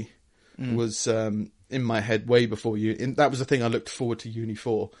self-sufficiency was in my head way before that was the thing I looked forward to uni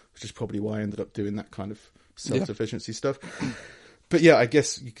for, which is probably why I ended up doing that kind of self-sufficiency stuff. But yeah, I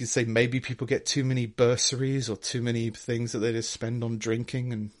guess you could say maybe people get too many bursaries or too many things that they just spend on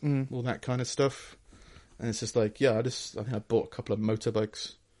drinking and all that kind of stuff. And it's just like, I think I bought a couple of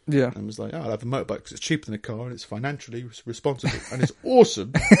motorbikes. Yeah. And was like, I'll have a motorbike because it's cheaper than a car and it's financially responsible and it's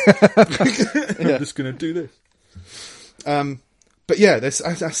awesome. I'm just going to do this. But yeah, I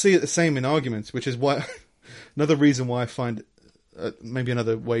see it the same in arguments, which is why another reason why I find maybe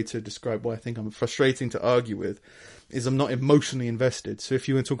another way to describe why I think I'm frustrating to argue with is I'm not emotionally invested. So if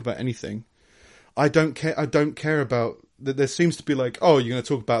you want to talk about anything, I don't care about that. There seems to be like, oh, you're going to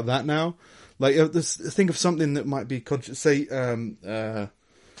talk about that now. Like, think of something that might be say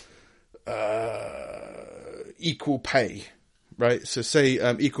equal pay. Right, so say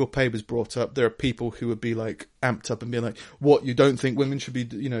equal pay was brought up. There are people who would be like amped up and be like, "What? You don't think women should be,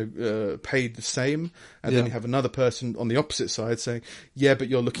 paid the same?" And then you have another person on the opposite side saying, "Yeah, but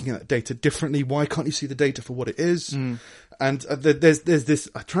you're looking at that data differently. Why can't you see the data for what it is?" And there's this.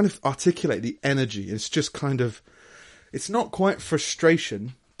 I'm trying to articulate the energy. It's just kind of, it's not quite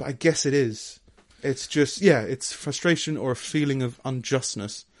frustration, but I guess it is. It's just it's frustration or a feeling of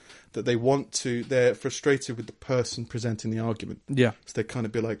unjustness. That they're frustrated with the person presenting the argument. Yeah. So they kind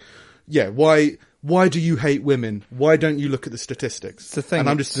of be like, why do you hate women? Why don't you look at the statistics? And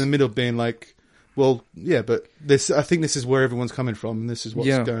I'm just in the middle being like, well, but I think this is where everyone's coming from and this is what's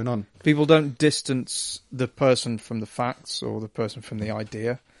going on. People don't distance the person from the facts or the person from the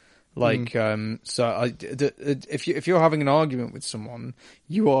idea. Like, if you're having an argument with someone,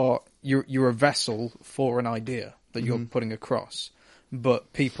 you're a vessel for an idea that you're putting across.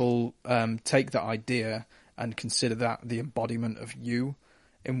 But people take that idea and consider that the embodiment of you,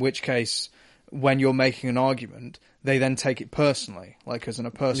 in which case, when you're making an argument, they then take it personally, like as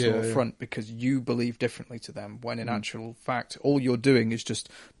a personal affront, because you believe differently to them, when in actual fact, all you're doing is just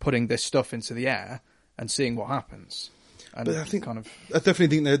putting this stuff into the air and seeing what happens. And but I definitely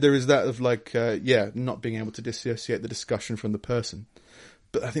think there is that of like, not being able to dissociate the discussion from the person.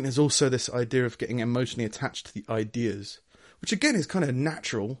 But I think there's also this idea of getting emotionally attached to the ideas. Which again is kind of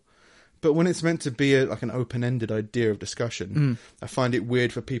natural, but when it's meant to be like an open-ended idea of discussion, I find it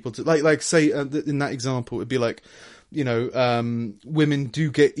weird for people to like say in that example, it'd be like, women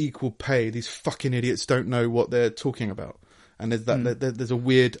do get equal pay. These fucking idiots don't know what they're talking about, and there's that there's a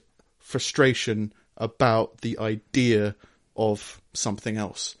weird frustration about the idea of something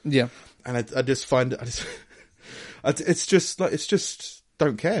else. Yeah, and I just find it's just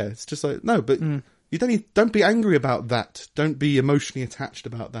don't care. It's just like no, but. You don't be angry about that. Don't be emotionally attached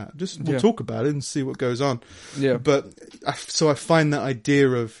about that. Just we'll talk about it and see what goes on. Yeah. But so I find that idea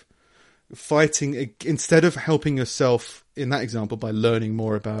of fighting instead of helping yourself in that example by learning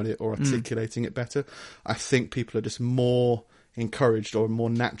more about it or articulating it better. I think people are just more encouraged or more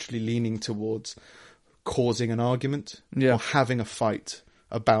naturally leaning towards causing an argument or having a fight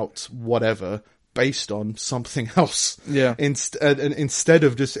about whatever. Based on something else, instead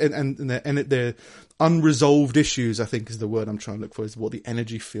of just and the unresolved issues, I think is the word I'm trying to look for, is what the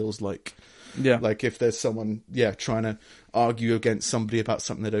energy feels like. Yeah, like if there's someone, trying to argue against somebody about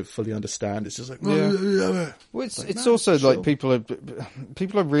something they don't fully understand, it's just like, well, it's also like people are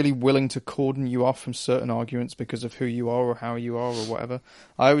really willing to cordon you off from certain arguments because of who you are or how you are or whatever.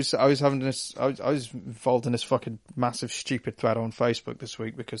 I was involved in this fucking massive stupid thread on Facebook this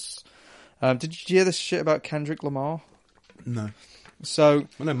week because. Did you hear this shit about Kendrick Lamar? No. So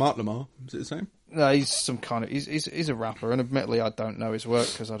I know Mark Lamar. Is it the same? No, he's some kind of he's a rapper, and admittedly, I don't know his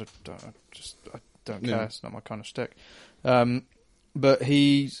work because I don't care. It's not my kind of shtick. But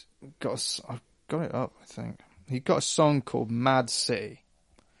he's got I've got it up. I think he got a song called Mad City.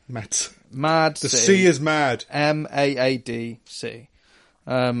 Mad City. The C is mad. MAADC.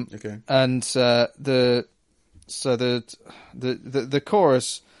 Okay. And the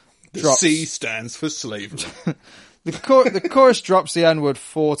chorus. The C stands for slavery. The chorus drops the N-word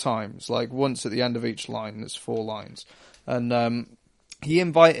 4 times, like once at the end of each line. There's 4 lines. And he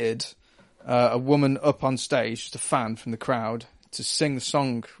invited a woman up on stage, just a fan from the crowd, to sing the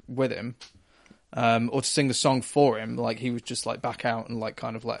song with him, or to sing the song for him. Like, he was just like back out and like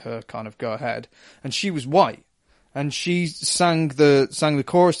kind of let her kind of go ahead. And she was white, and she sang the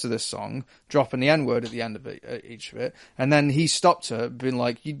chorus to this song, dropping the N-word at the end of it, each of it. And then he stopped her, being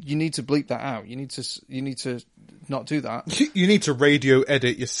like, "You need to bleep that out. You need to not do that. You need to radio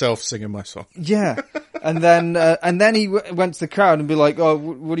edit yourself singing my song." Yeah. And then he went to the crowd and be like, "Oh,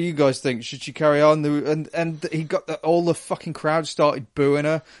 what do you guys think? Should she carry on?" And he got all the fucking crowd started booing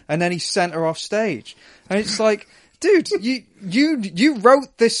her, and then he sent her off stage. And it's like, dude, you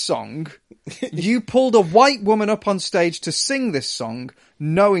wrote this song, you pulled a white woman up on stage to sing this song,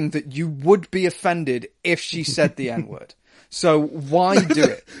 knowing that you would be offended if she said the N-word. So why do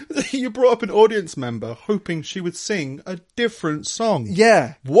it? You brought up an audience member hoping she would sing a different song.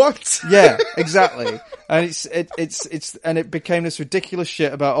 Yeah. What? Yeah, exactly. And it's and it became this ridiculous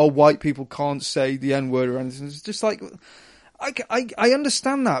shit about, white people can't say the N-word or anything. It's just like, I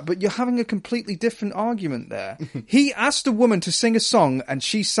understand that, but you're having a completely different argument there. He asked a woman to sing a song, and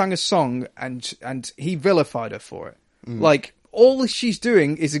she sang a song, and he vilified her for it. Like, all she's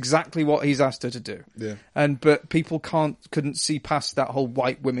doing is exactly what he's asked her to do. Yeah. But people couldn't see past that whole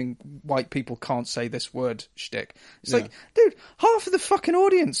white people can't say this word shtick. It's like, dude, half of the fucking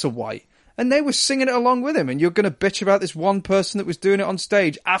audience are white, and they were singing it along with him, and you're going to bitch about this one person that was doing it on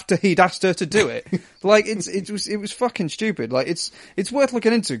stage after he'd asked her to do it. Like, it was fucking stupid. Like, it's worth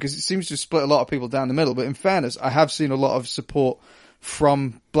looking into, because it seems to split a lot of people down the middle. But in fairness, I have seen a lot of support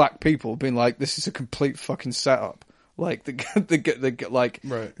from black people being like, this is a complete fucking setup. Like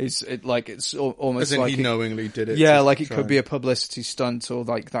right. It's almost like he knowingly did it. Yeah, like it could be a publicity stunt or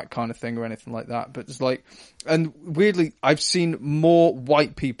like that kind of thing or anything like that. But it's like, and weirdly, I've seen more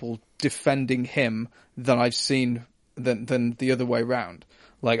white people defending him than I've seen than the other way around.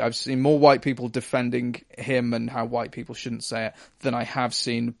 Like, I've seen more white people defending him and how white people shouldn't say it than I have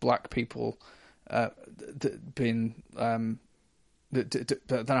seen black people than I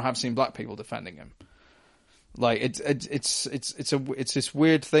have seen black people defending him. Like, it's this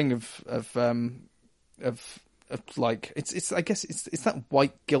weird thing of like, I guess it's that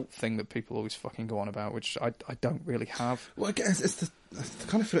white guilt thing that people always fucking go on about, which I don't really have. Well, I guess I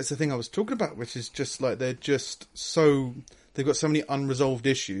kind of feel it's the thing I was talking about, which is just like they've got so many unresolved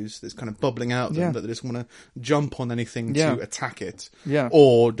issues that's kind of bubbling out of them that they just want to jump on anything to attack it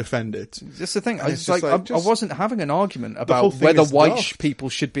or defend it. That's the thing. I wasn't having an argument about whether white people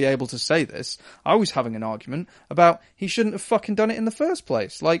should be able to say this. I was having an argument about he shouldn't have fucking done it in the first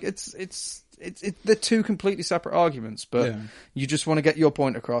place. Like, they're two completely separate arguments, but you just want to get your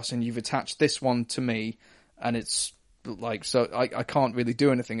point across, and you've attached this one to me, and it's like, so I can't really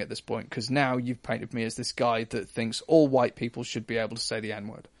do anything at this point, because now you've painted me as this guy that thinks all white people should be able to say the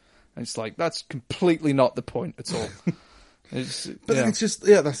N-word. And it's like, that's completely not the point at all. It's just,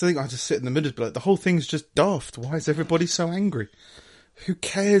 that's the thing. I just sit in the middle, but like, the whole thing's just daft. Why is everybody so angry? Who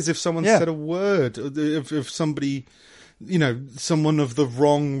cares if someone said a word? If somebody, someone of the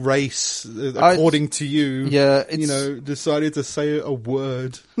wrong race, according to you, decided to say a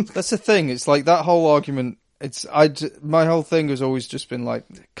word. That's the thing. It's like that whole argument. My whole thing has always just been like,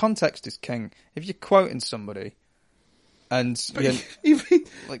 context is king. If you're quoting somebody, and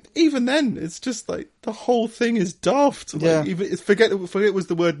even then, it's just like the whole thing is daft. Like, forget it was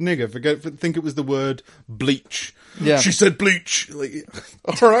the word nigger. Think it was the word bleach. Yeah, she said bleach. Like,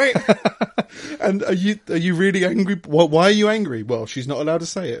 all right. And are you really angry? Why are you angry? Well, she's not allowed to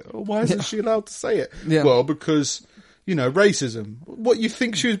say it. Why isn't she allowed to say it? Yeah. Well, because, racism. What, you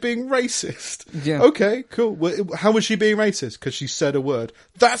think she was being racist? Yeah. Okay, cool. Well, how was she being racist? Because she said a word.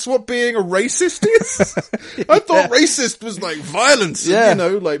 That's what being a racist is? I thought racist was like violence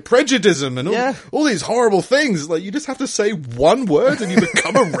and, like prejudice and all these horrible things. Like, you just have to say one word and you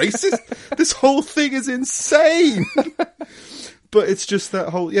become a racist? This whole thing is insane. But it's just that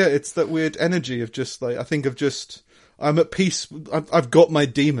whole, it's that weird energy of just like, I'm at peace. I've got my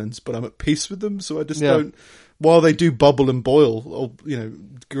demons, but I'm at peace with them. So I just don't, while they do bubble and boil, or,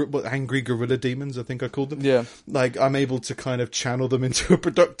 angry gorilla demons, I think I called them. Yeah. Like, I'm able to kind of channel them into a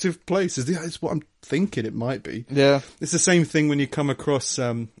productive place. It's what I'm thinking it might be. Yeah. It's the same thing when you come across,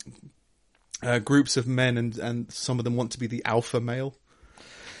 groups of men and some of them want to be the alpha male.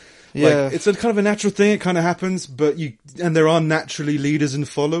 Yeah, like, it's a kind of a natural thing. It kind of happens, and there are naturally leaders and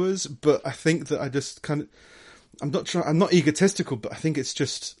followers. But I think that I just kind of, I'm not egotistical, but I think it's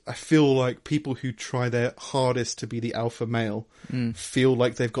just, I feel like people who try their hardest to be the alpha male feel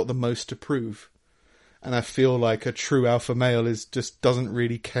like they've got the most to prove. And I feel like a true alpha male doesn't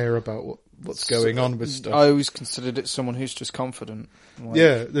really care about what's going on with stuff. I always considered it someone who's just confident. Like,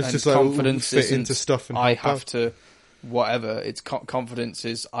 yeah, there's just like confidence fit into stuff. And I have to, whatever. It's confidence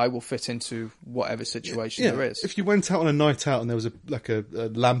is I will fit into whatever situation there is. If you went out on a night out and there was a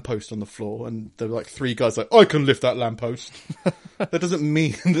lamppost on the floor and there were like three guys like, I can lift that lamppost. That doesn't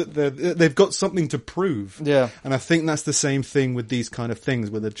mean that they've got something to prove. Yeah. And I think that's the same thing with these kind of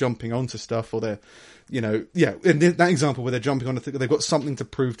things where they're jumping onto stuff or they're, in that example where they're jumping on they've got something to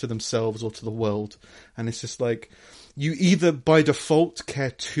prove to themselves or to the world. And it's just like, you either by default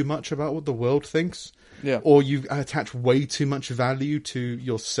care too much about what the world thinks, or you attach way too much value to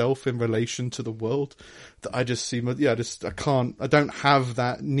yourself in relation to the world. That I just seem, I don't have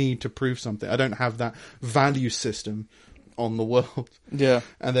that need to prove something. I don't have that value system on the world. Yeah.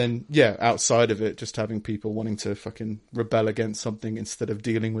 And then, outside of it, just having people wanting to fucking rebel against something instead of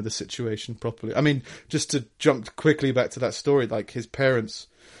dealing with the situation properly. I mean, just to jump quickly back to that story, like his parents,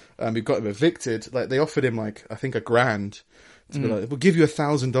 who got him evicted, like they offered him like, I think $1,000 to be like, we'll give you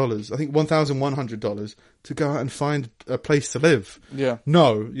 $1,000, I think $1,100 to go out and find a place to live. Yeah.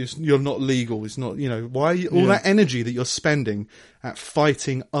 No, you're not legal. It's not, why all that energy that you're spending at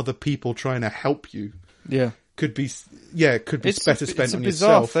fighting other people trying to help you. Yeah. Could be better spent on yourself. It's a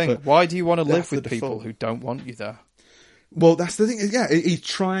bizarre thing. Why do you want to live with people who don't want you there? Well, that's the thing. Yeah, he's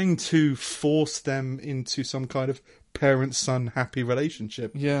trying to force them into some kind of parent-son happy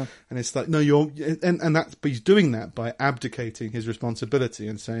relationship. Yeah. And it's like, no, but he's doing that by abdicating his responsibility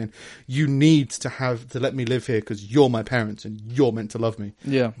and saying, you need to let me live here because you're my parents and you're meant to love me.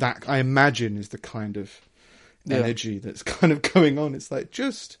 Yeah. That, I imagine, is the kind of energy that's kind of going on. It's like,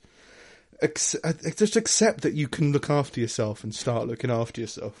 just accept that you can look after yourself and start looking after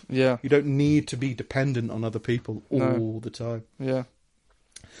yourself. Yeah. You don't need to be dependent on other people all the time. Yeah.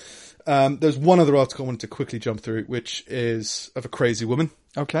 There's one other article I wanted to quickly jump through, which is of a crazy woman.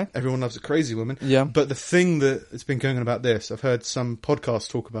 Okay. Everyone loves a crazy woman. Yeah. But the thing that has been going on about this, I've heard some podcasts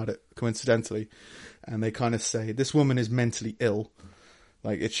talk about it coincidentally, and they kind of say this woman is mentally ill.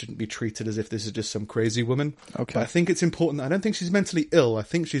 Like, it shouldn't be treated as if this is just some crazy woman. Okay. But I think it's important that I don't think she's mentally ill. I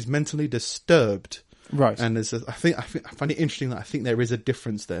think she's mentally disturbed. Right. And I find it interesting that I think there is a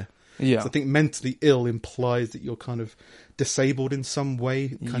difference there. Yeah. So I think mentally ill implies that you're kind of disabled in some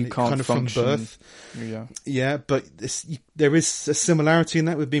way, kind of from birth. Yeah. Yeah, but there is a similarity in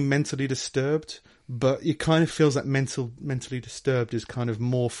that with being mentally disturbed. But it kind of feels like mentally disturbed is kind of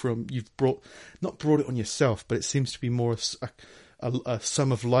more from not brought it on yourself, but it seems to be more a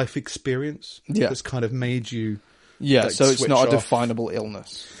sum of life experience that's kind of made you. Yeah, like, so it's not a off. definable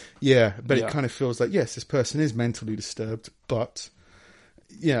illness. Yeah, but it kind of feels like, yes, this person is mentally disturbed, but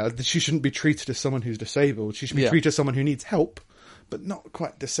she shouldn't be treated as someone who's disabled. She should be treated as someone who needs help, but not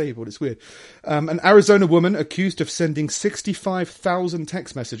quite disabled. It's weird. An Arizona woman accused of sending 65,000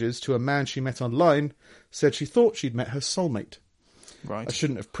 text messages to a man she met online said she thought she'd met her soulmate. Right. I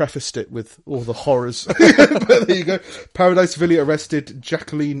shouldn't have prefaced it with all the horrors. But there you go. Paradiseville arrested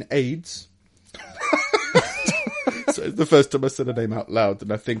Jacqueline AIDS. So it's the first time I said her name out loud,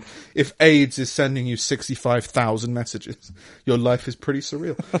 and I think if AIDS is sending you 65,000 messages, your life is pretty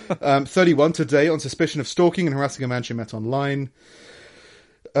surreal. 31 today on suspicion of stalking and harassing a man she met online.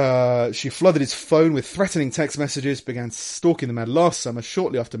 She flooded his phone with threatening text messages, began stalking the man last summer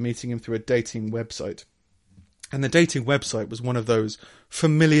shortly after meeting him through a dating website. And the dating website was one of those for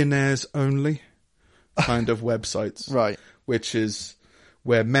millionaires only kind of websites. Right. Which is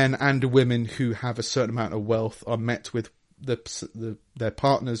where men and women who have a certain amount of wealth are met with their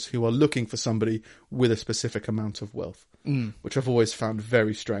partners who are looking for somebody with a specific amount of wealth, which I've always found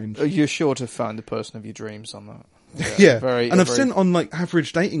very strange. You're sure to find the person of your dreams on that. Yeah. I've seen on like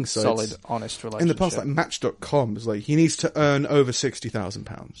average dating sites, solid, honest relationship. in the past, like Match.com is like, he needs to earn over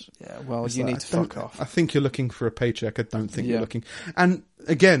 £60,000. Yeah, well, it's you like, need to fuck off. I think you're looking for a paycheck. I don't think you're looking. And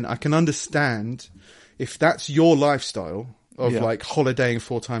again, I can understand if that's your lifestyle of like holidaying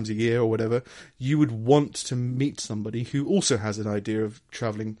 4 times a year or whatever, you would want to meet somebody who also has an idea of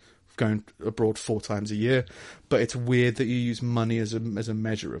traveling, going abroad 4 times a year. But it's weird that you use money as a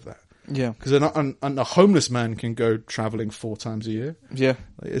measure of that. Yeah. Because a homeless man can go traveling 4 times a year. Yeah.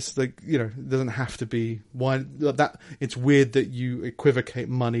 It's like, it doesn't have to be that. It's weird that you equivocate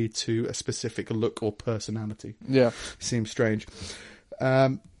money to a specific look or personality. Yeah. Seems strange.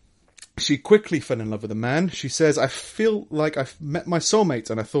 She quickly fell in love with a man. She says, I feel like I've met my soulmate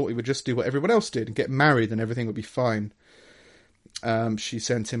and I thought we would just do what everyone else did and get married and everything would be fine. She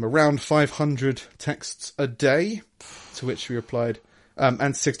sent him around 500 texts a day, to which he replied,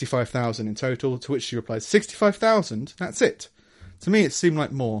 and 65,000 in total, to which she replied, 65,000? That's it. To me, it seemed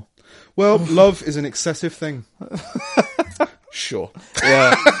like more. Well, love is an excessive thing. Sure.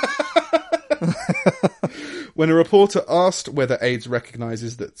 Yeah. When a reporter asked whether AIDS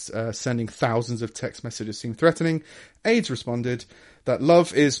recognises that sending thousands of text messages seemed threatening, AIDS responded that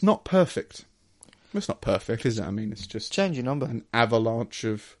love is not perfect. Well, it's not perfect, is it? I mean, it's just change your number. An avalanche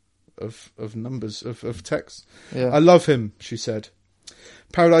of numbers of texts. Yeah. I love him, she said.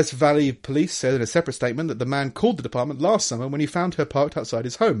 Paradise Valley Police said in a separate statement that the man called the department last summer when he found her parked outside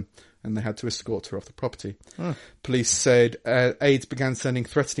his home, and they had to escort her off the property. Police said AIDS began sending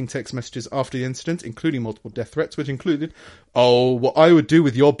threatening text messages after the incident, including multiple death threats, which included, "Oh, what I would do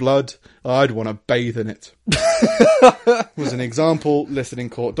with your blood, I'd want to bathe in it." Was an example listed in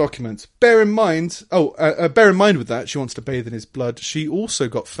court documents. Bear in mind with that, she wants to bathe in his blood. She also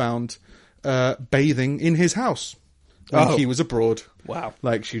got found bathing in his house when he was abroad. Wow.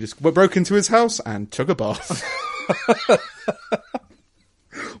 Like, she just broke into his house and took a bath.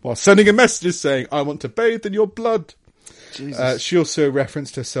 While sending a message saying, "I want to bathe in your blood." Jesus. She also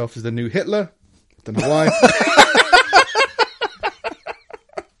referenced herself as the new Hitler. Don't know why.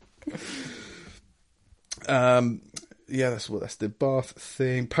 That's the bath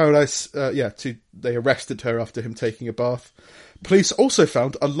thing. Paradise, they arrested her after him taking a bath. Police also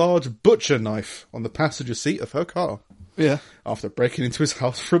found a large butcher knife on the passenger seat of her car. Yeah. After breaking into his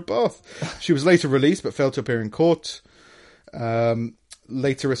house for a bath. She was later released but failed to appear in court.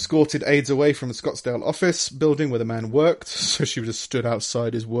 Later escorted AIDS away from the Scottsdale office building where the man worked, so she just stood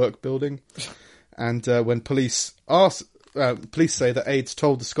outside his work building. And when police say that AIDS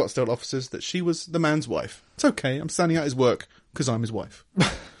told the Scottsdale officers that she was the man's wife. It's okay, I'm standing out his work because I'm his wife.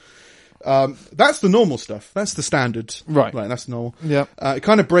 That's the normal stuff. That's the standard. Right, that's normal. Yeah. It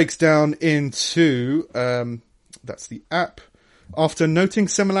kind of breaks down into, that's the app. After noting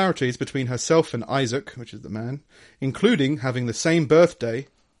similarities between herself and Isaac, which is the man, including having the same birthday,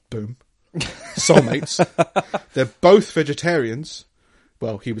 boom, soulmates, they're both vegetarians.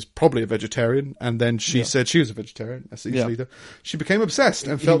 Well, he was probably a vegetarian, and then she said she was a vegetarian. She became obsessed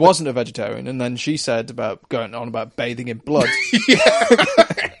and felt he wasn't a vegetarian, and then she said about going on about bathing in blood.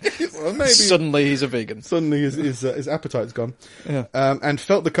 Well, maybe suddenly he's a vegan. Suddenly his appetite's gone. Yeah. And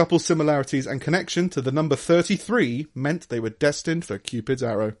felt the couple's similarities and connection to the number 33 meant they were destined for Cupid's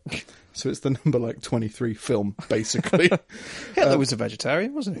arrow. So it's the number 23 film, basically. Hitler was a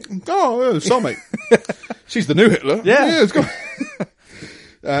vegetarian, wasn't he? Oh, soulmate. She's the new Hitler. Yeah. It's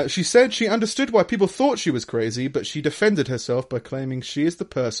got... She said she understood why people thought she was crazy, but she defended herself by claiming she is the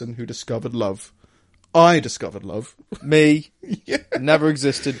person who discovered love. I discovered love. Me. Yeah. Never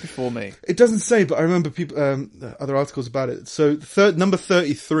existed before me. It doesn't say, but I remember people, other articles about it. So number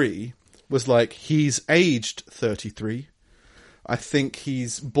 33 was he's aged 33. I think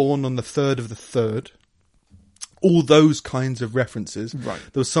he's born on the 3rd of the 3rd. All those kinds of references. Right.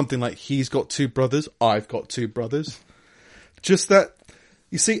 There was something like, he's got 2 brothers, I've got 2 brothers. Just that,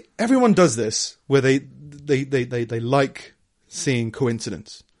 you see, everyone does this where they like seeing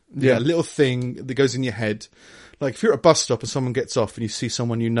coincidence. Yeah, a little thing that goes in your head. Like, if you're at a bus stop and someone gets off and you see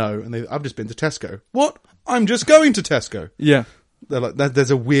someone you know, and I've just been to Tesco. What? I'm just going to Tesco. Yeah. They're like,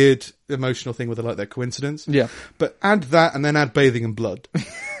 there's a weird emotional thing where they're like, they're coincidence. Yeah. But add that and then add bathing in blood.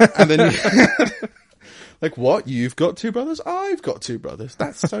 And then like, what? You've got 2 brothers? I've got 2 brothers.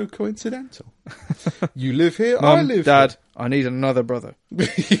 That's so coincidental. You live here, Mum, I live Dad, here. I need another brother.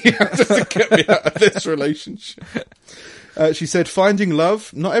 Just to get me out of this relationship. She said, finding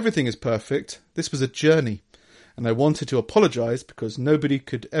love, not everything is perfect. This was a journey. And I wanted to apologise because nobody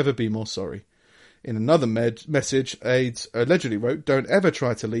could ever be more sorry. In another message, AIDS allegedly wrote, "Don't ever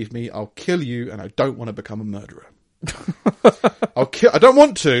try to leave me. I'll kill you and I don't want to become a murderer." I don't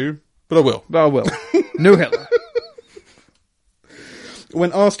want to, but I will. But I will. New Hitler.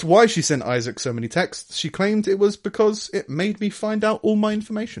 When asked why she sent Isaac so many texts, she claimed it was because it made me find out all my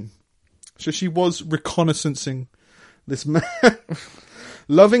information. So she was reconnaissancing this man.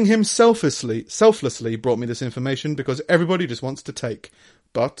 Loving him selflessly brought me this information because everybody just wants to take.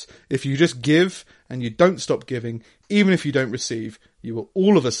 But if you just give and you don't stop giving, even if you don't receive, you will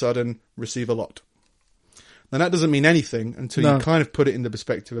all of a sudden receive a lot. Now that doesn't mean anything until you kind of put it in the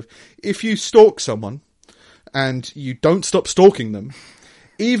perspective of, if you stalk someone and you don't stop stalking them,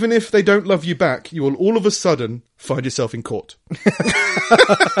 even if they don't love you back, you will all of a sudden find yourself in court.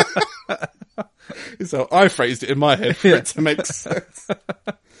 So I phrased it in my head for it to make sense.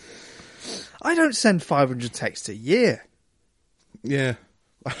 I don't send 500 texts a year. Yeah.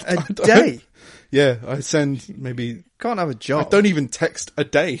 A day? Yeah, I send maybe... Can't have a job. I don't even text a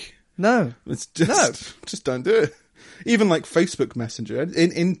day. No. It's just... Just don't do it. Even like Facebook Messenger. I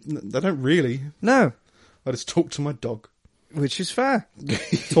don't really. No. I just talk to my dog. Which is fair.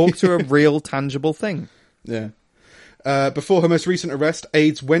 Talk to a real, tangible thing. Yeah. Before her most recent arrest,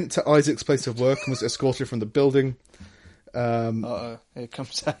 aides went to Isaac's place of work and was escorted from the building. Here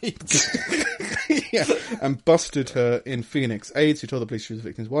comes AIDS. Yeah, and busted her in Phoenix. Aides, who told the police she was the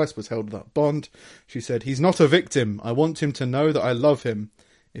victim's wife, was held without bond. She said, "He's not a victim. I want him to know that I love him.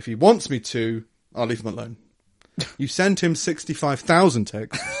 If he wants me to, I'll leave him alone." You sent him 65,000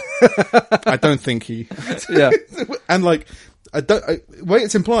 texts. I don't think he... Yeah. And like, way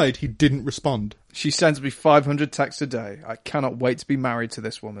it's implied, he didn't respond. She sends me 500 texts a day. I cannot wait to be married to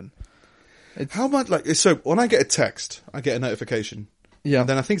this woman. How much, like, so when I get a text, I get a notification. Yeah. And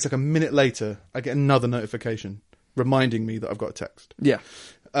then I think it's like a minute later, I get another notification reminding me that I've got a text. Yeah.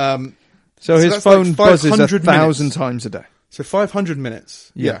 So So his that's phone like buzzes 500 1,000 minutes. times a day. So 500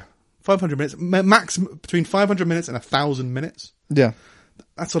 minutes. Yeah. 500 minutes. Max between 500 minutes and 1,000 minutes. Yeah.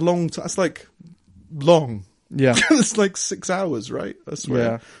 That's a long time. That's like long. Yeah. It's like 6 hours, right? I swear.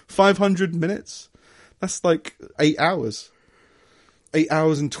 Yeah. 500 minutes. That's like 8 hours. 8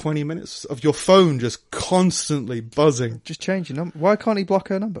 hours and 20 minutes of your phone just constantly buzzing. Just change your number. Why can't he block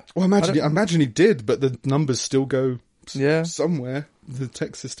her number? Well, I imagine he did, but the numbers still go Yeah. somewhere. The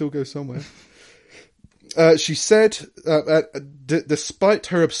texts still go somewhere. She said, despite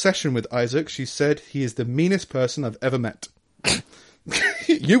her obsession with Isaac, she said he is the meanest person I've ever met.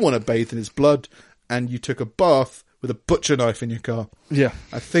 You want to bathe in his blood, and you took a bath with a butcher knife in your car. Yeah.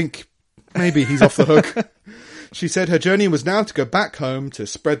 I think maybe he's off the hook. She said her journey was now to go back home to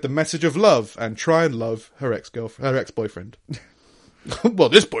spread the message of love and try and love her ex-boyfriend. Well,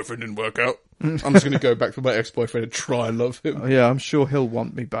 this boyfriend didn't work out. I'm just going to go back for my ex-boyfriend and try and love him. Oh, yeah, I'm sure he'll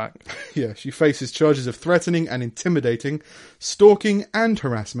want me back. Yeah, she faces charges of threatening and intimidating, stalking and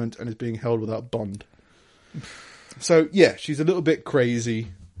harassment, and is being held without bond. So, yeah, she's a little bit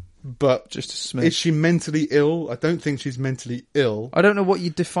crazy, but Just a smidge. is she mentally ill? I don't think she's mentally ill. I don't know what you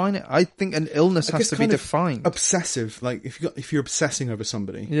define it. I think an illness I has guess to be kind of defined. Obsessive, like if you're obsessing over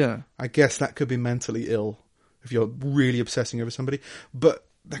somebody, Yeah. I guess that could be mentally ill if you're really obsessing over somebody. But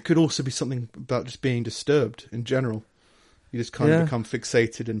that could also be something about just being disturbed in general. You just kind of become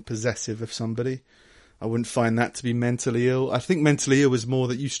fixated and possessive of somebody. I wouldn't find that to be mentally ill. I think mentally ill is more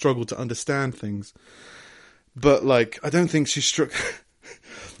that you struggle to understand things. But like, I don't think she struck.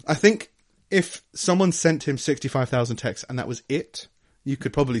 I think if someone sent him 65,000 texts and that was it, you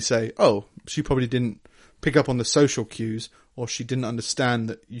could probably say, oh, she probably didn't pick up on the social cues, or she didn't understand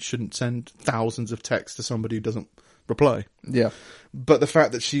that you shouldn't send thousands of texts to somebody who doesn't reply. Yeah. But the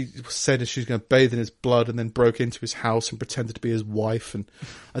fact that she said she's going to bathe in his blood and then broke into his house and pretended to be his wife, and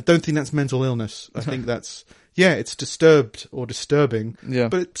I don't think that's mental illness. I think that's, yeah, it's disturbed or disturbing, Yeah.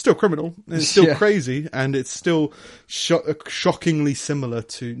 but it's still criminal, and it's still Yeah. crazy, and it's still shockingly similar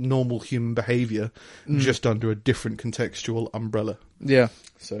to normal human behaviour, just under a different contextual umbrella. Yeah.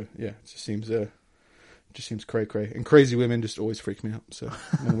 So, yeah, it just seems cray-cray. And crazy women just always freak me out. So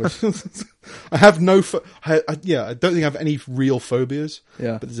I have I don't think I have any real phobias.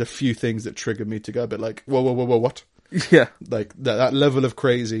 Yeah. But there's a few things that trigger me to go a bit like, whoa, what? Yeah. Like that level of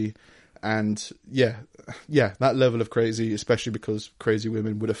crazy. And yeah, that level of crazy, especially because crazy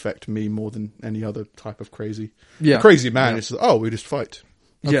women would affect me more than any other type of crazy. Yeah. A crazy man Yeah. is, oh, we just fight.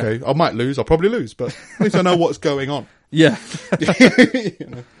 Yeah. Okay, I might lose. I'll probably lose, but at least I know what's going on. Yeah. You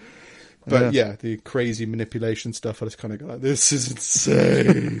know? But Yeah. yeah, the crazy manipulation stuff, I just kind of go like, this is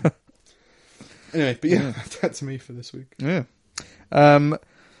insane. Anyway, but yeah, that's me for this week. Yeah.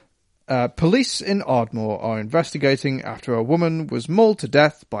 Police in Ardmore are investigating after a woman was mauled to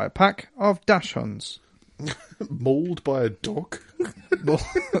death by a pack of dachshunds. Mauled by a dog?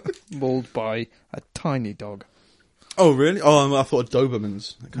 Mauled by a tiny dog. Oh, really? Oh, I thought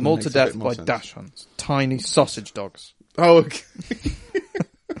Dobermans. That kinda Mauled to makes a bit death more by sense. dachshunds. Tiny sausage dogs. Oh, okay.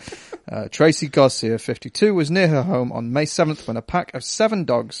 Tracy Garcia, 52, was near her home on May 7th when a pack of 7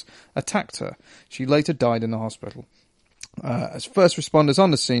 dogs attacked her. She later died in the hospital. As first responders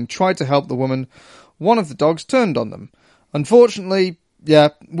on the scene tried to help the woman, one of the dogs turned on them. Unfortunately,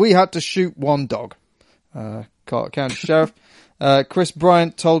 we had to shoot one dog. Carter County Sheriff Chris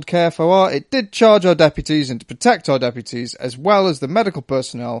Bryant told KFOR, "It did charge our deputies, and to protect our deputies, as well as the medical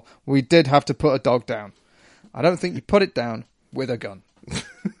personnel, we did have to put a dog down. I don't think you put it down with a gun."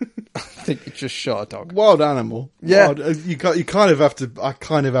 I think you just shot a dog. Wild animal. Yeah. Wild, you kind of have to. I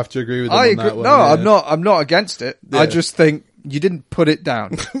kind of have to agree with them I on agree. that one. No, yeah. I'm not against it. Yeah. I just think you didn't put it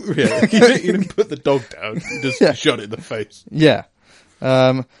down. Yeah, you didn't put the dog down. You just Yeah. shot it in the face. Yeah.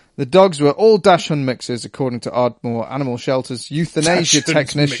 The dogs were all dachshund mixes, according to Ardmore Animal Shelter's euthanasia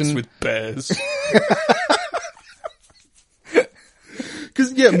technician. Mixed with bears.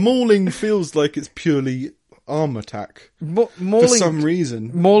 Because mauling feels like it's purely arm attack Mauling, for some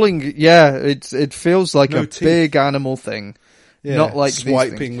reason. Mauling, yeah, it feels like No a teeth. big animal thing. Yeah, Not like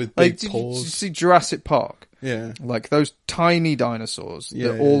swiping these things. with like, big paws. Did you see Jurassic Park? Yeah. Like those tiny dinosaurs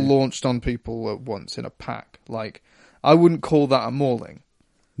that all launched on people at once in a pack. Like, I wouldn't call that a mauling.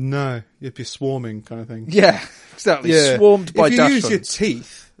 No, it'd be swarming kind of thing. Yeah, exactly. Yeah. Swarmed by if you dash use your hunts.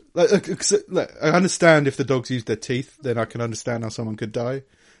 teeth, like, I understand if the dogs use their teeth, then I can understand how someone could die.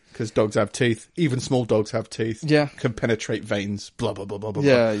 Because dogs have teeth. Even small dogs have teeth. Yeah. Can penetrate veins. Blah, blah, blah, blah, blah.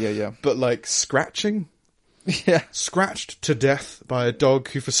 Yeah. But like scratching? Yeah. Scratched to death by a dog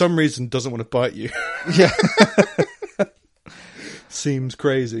who for some reason doesn't want to bite you. Yeah. Seems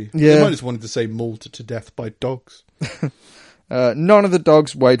crazy. Yeah. They might just wanted to say mauled to death by dogs. None of the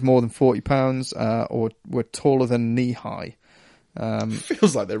dogs weighed more than 40 pounds or were taller than knee high.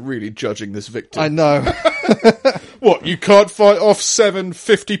 Feels like they're really judging this victim. I know. What, you can't fight off 7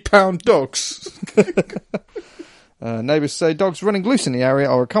 50-pound dogs? Neighbours say dogs running loose in the area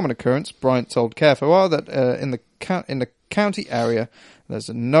are a common occurrence. Bryant told KFOR that in the county area there's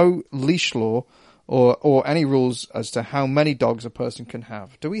no leash law or any rules as to how many dogs a person can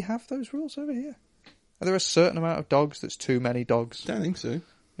have. Do we have those rules over here? Are there a certain amount of dogs that's too many dogs? Don't think so.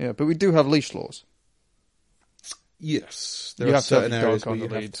 Yeah, but we do have leash laws. Yes, there You are have to have certain your areas dog where on you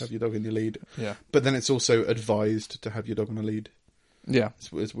the have lead. to have your dog in your lead. Yeah. But then it's also advised to have your dog on a lead. Yeah.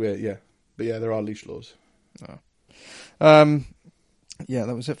 It's weird, yeah. But yeah, there are leash laws. Yeah,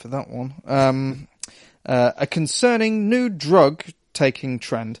 that was it for that one. A concerning new drug taking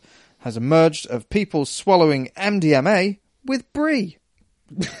trend has emerged of people swallowing MDMA with brie.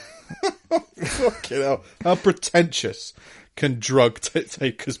 Fucking hell. How pretentious can drug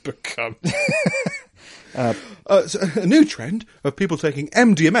takers become? So a new trend of people taking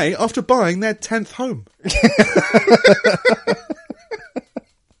MDMA after buying their 10th home.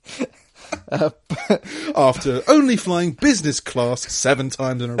 After only flying business class 7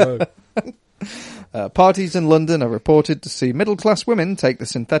 times in a row. Parties in London are reported to see middle-class women take the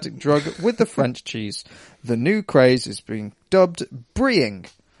synthetic drug with the French cheese. The new craze is being dubbed brieing.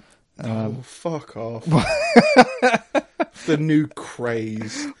 Oh, fuck off. The new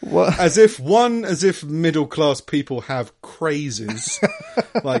craze. What? As if middle-class people have crazes.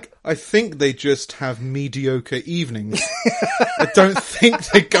 Like, I think they just have mediocre evenings. I don't think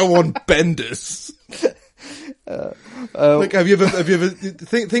they go on benders. Like, have you ever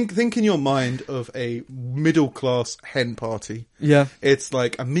think in your mind of a middle class hen party? Yeah. It's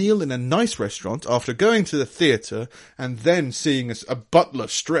like a meal in a nice restaurant after going to the theatre and then seeing a butler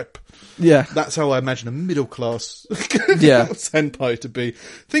strip. Yeah. That's how I imagine a middle class Yeah. hen party to be.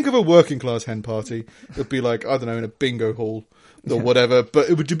 Think of a working class hen party. It would be like, I don't know, in a bingo hall or whatever, but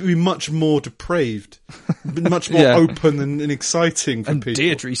it would be much more depraved, much more Yeah. open and exciting for And people.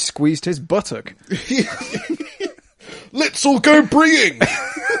 Deirdre squeezed his buttock. Let's all go bringing.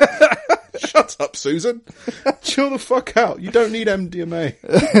 Shut up, Susan. Chill the fuck out. You don't need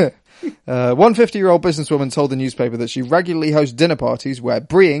MDMA. One 50-year-old businesswoman told the newspaper that she regularly hosts dinner parties where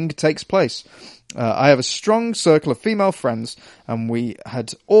brieing takes place. I have a strong circle of female friends, and we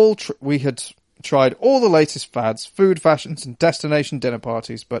had tried all the latest fads, food, fashions, and destination dinner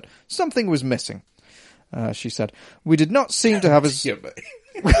parties, but something was missing. She said, "We did not seem to have as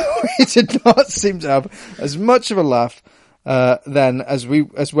we did not seem to have as much of a laugh then as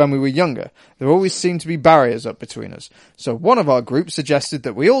when we were younger. There always seemed to be barriers up between us. So one of our groups suggested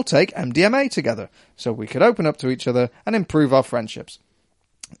that we all take MDMA together, so we could open up to each other and improve our friendships."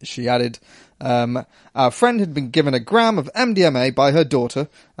 She added, "Our friend had been given a gram of MDMA by her daughter,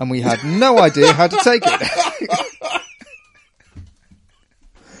 and we had no idea how to take it."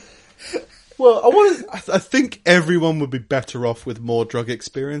 Well, I think everyone would be better off with more drug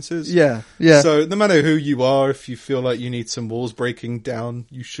experiences. Yeah, yeah. So no matter who you are, if you feel like you need some walls breaking down,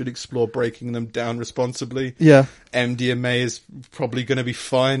 you should explore breaking them down responsibly. Yeah. MDMA is probably going to be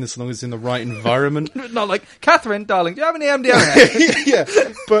fine as long as it's in the right environment. Not like, "Catherine, darling, do you have any MDMA?" Yeah,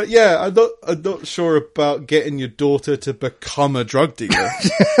 but yeah, I'm not sure about getting your daughter to become a drug dealer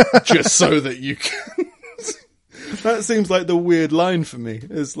just so that you can. That seems like the weird line for me.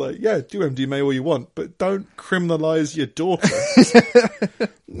 It's like, yeah, do MDMA all you want, but don't criminalize your daughter.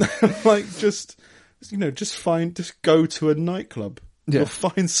 Like, just go to a nightclub or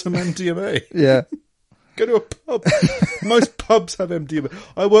find some MDMA. Yeah. Go to a pub. Most pubs have MDMA.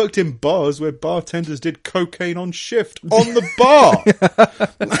 I worked in bars where bartenders did cocaine on shift on the bar.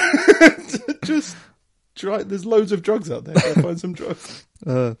 Just try. There's loads of drugs out there. Go find some drugs.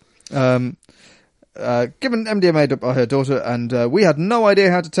 Given MDMA by her daughter, and we had no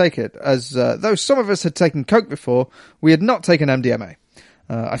idea how to take it, as though some of us had taken coke before, we had not taken MDMA.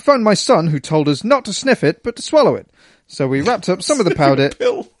 I phoned my son, who told us not to sniff it, but to swallow it. So we wrapped up some of the powder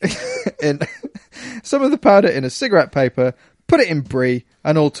in a cigarette paper, put it in brie,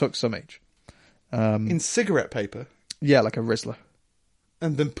 and all took some each. In cigarette paper? Yeah, like a Rizzler.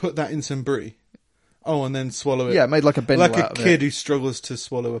 And then put that in some brie? Oh, and then swallow it? Yeah, made like a bindle like out a of kid it. who struggles to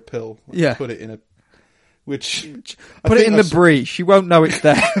swallow a pill. Yeah. Put it in a... Which... Put it in the brie. She won't know it's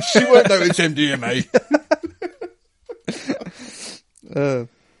there. She won't know it's MDMA.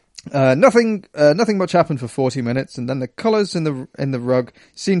 Nothing much happened for 40 minutes, and then the colours in the rug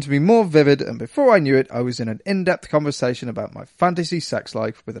seemed to be more vivid, and before I knew it, I was in an in-depth conversation about my fantasy sex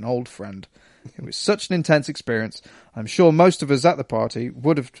life with an old friend. It was such an intense experience. I'm sure most of us at the party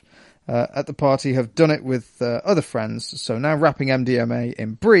have done it with other friends, so now wrapping MDMA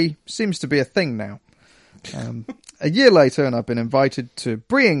in brie seems to be a thing now. A year later, and I've been invited to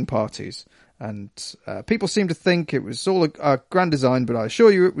brieing parties. And people seem to think it was all a grand design, but I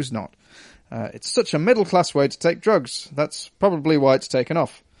assure you it was not. It's such a middle-class way to take drugs. That's probably why it's taken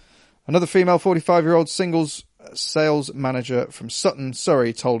off. Another female 45-year-old singles sales manager from Sutton,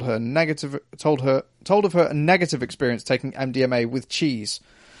 Surrey, told of her negative experience taking MDMA with cheese.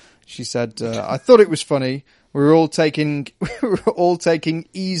 She said, "I thought it was funny. We were all taking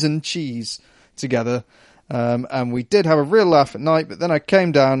ease and cheese together, and we did have a real laugh at night. But then I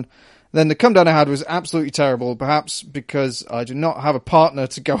came down." Then the come down I had was absolutely terrible, perhaps because I do not have a partner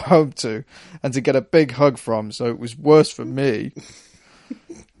to go home to and to get a big hug from, so it was worse for me.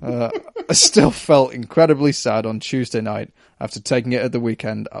 I still felt incredibly sad on Tuesday night after taking it at the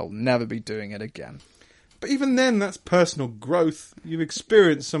weekend. I'll never be doing it again. But even then, that's personal growth. You've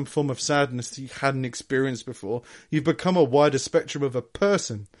experienced some form of sadness that you hadn't experienced before. You've become a wider spectrum of a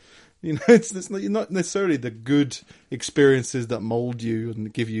person. You know, it's not necessarily the good experiences that mould you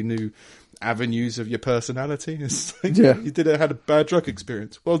and give you new avenues of your personality. It's like, yeah. You had a bad drug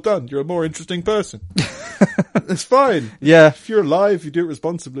experience. Well done. You're a more interesting person. It's fine. Yeah. If you're alive, you do it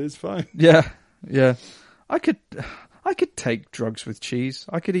responsibly. It's fine. Yeah. Yeah. I could take drugs with cheese.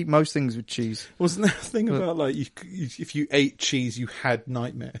 I could eat most things with cheese. Wasn't there a thing about like if you ate cheese, you had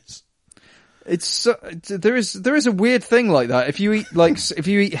nightmares? It's there is a weird thing like that. If you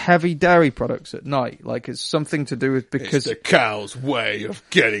eat heavy dairy products at night, like it's something to do with because it's the cow's way of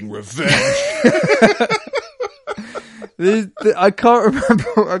getting revenge. I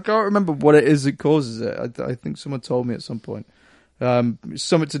can't remember what it is that causes it. I think someone told me at some point.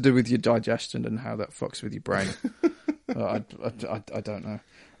 Something to do with your digestion and how that fucks with your brain. I don't know.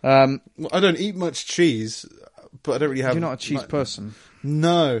 Well, I don't eat much cheese, but I don't really have. You're not a cheese person.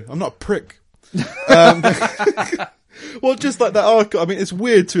 No, I'm not a prick. Well, just like that article, I mean, it's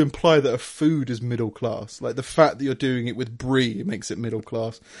weird to imply that a food is middle class. Like the fact that you're doing it with brie makes it middle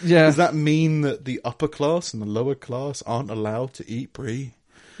class. Yeah. Does that mean that the upper class and the lower class aren't allowed to eat brie?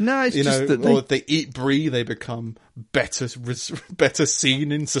 No, it's just that or if they eat brie, they become better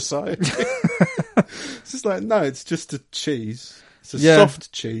seen in society. It's just like, no, it's just a cheese. It's a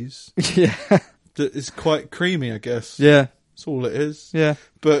soft cheese. Yeah. That is quite creamy, I guess. Yeah. That's all it is. Yeah.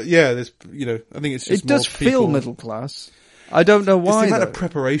 But yeah, there's, I think it's just it does feel middle class. I don't know why. It's the amount of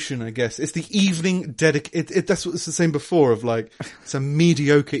preparation, I guess. It's the evening that's what it's the same before of like, it's a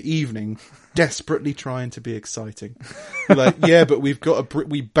mediocre evening, desperately trying to be exciting. Like, yeah, but we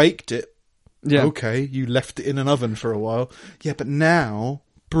baked it. Yeah. Okay, you left it in an oven for a while. Yeah, but now,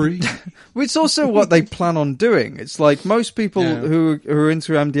 brie. It's also what they plan on doing. It's like most people who are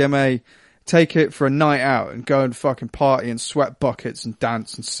into MDMA take it for a night out and go and fucking party and sweat buckets and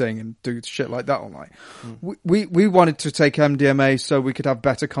dance and sing and do shit like that all night. We wanted to take MDMA so we could have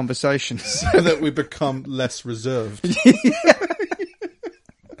better conversations. So that we become less reserved.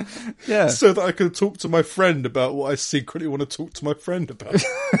 Yeah. So that I can talk to my friend about what I secretly want to talk to my friend about.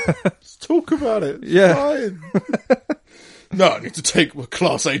 Let's talk about it. It's fine. No, I need to take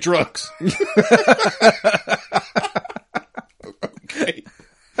Class A drugs. Okay.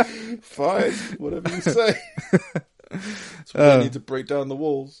 Fine, whatever you say. That's why I need to break down the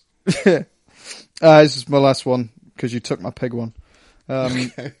walls. This is my last one, because you took my pig one.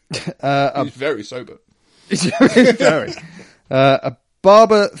 Okay. He's very sober. Very. A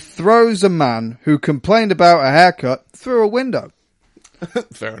barber throws a man who complained about a haircut through a window.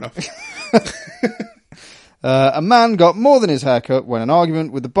 Fair enough. A man got more than his haircut when an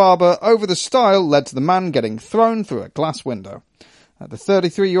argument with the barber over the style led to the man getting thrown through a glass window. The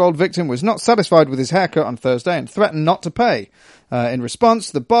 33-year-old victim was not satisfied with his haircut on Thursday and threatened not to pay. In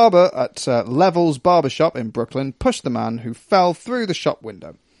response, the barber at Levels Barbershop in Brooklyn pushed the man who fell through the shop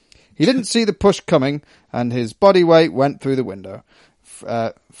window. He didn't see the push coming, and his body weight went through the window.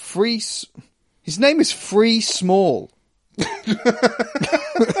 His name is Free Small.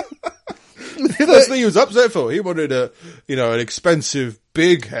 That's the thing he was upset for. He wanted an expensive,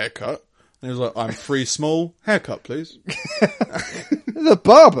 big haircut. And he was like, I'm free small, haircut, please.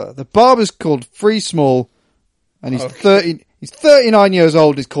 The barber's called Free Small, and he's 39 years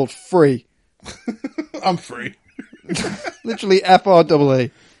old, he's called Free. I'm free. Literally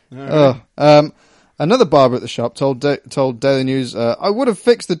FREE. Right. Another barber at the shop told Daily News, I would have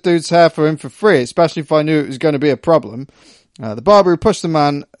fixed the dude's hair for him for free, especially if I knew it was going to be a problem. The barber who pushed the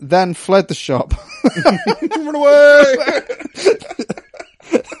man then fled the shop. Run away!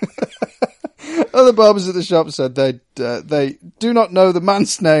 Other barbers at the shop said they do not know the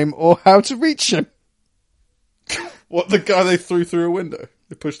man's name or how to reach him. What, the guy they threw through a window?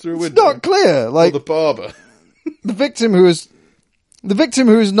 They pushed through a window? It's not clear. Like, or the barber? The victim who has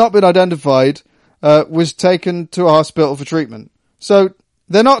not been identified was taken to a hospital for treatment. So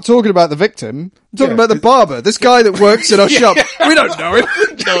they're not talking about the victim. They're talking about the barber, this guy that works in our shop. We don't know him.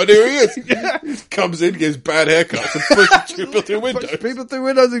 No idea who he is. He comes in, gives bad haircuts, and pushes people through windows. People through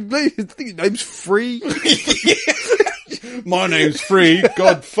windows. I think his name's Free. My name's Free.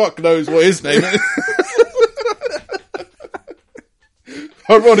 God fuck knows what his name is.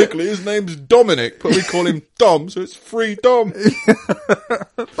 Ironically, his name's Dominic, but we call him Dom, so it's Free Dom.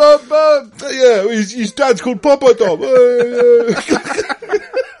 Bum. Yeah, his dad's called Papa Dom.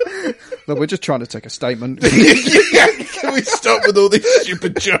 Look, we're just trying to take a statement. Can we stop with all these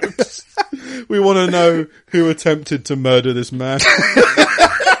stupid jokes? We want to know who attempted to murder this man.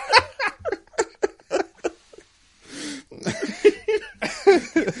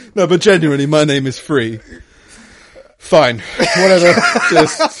 No, but genuinely, my name is Free. Fine. Whatever.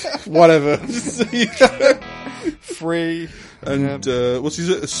 Just whatever. Free. And what's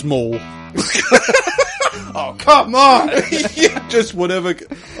his Small. Oh, come on! Yeah, just whatever.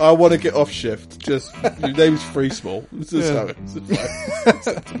 I want to get off shift. Just, your name's Free Small. This is how it's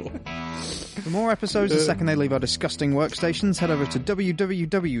acceptable. For more episodes the second they leave our disgusting workstations, head over to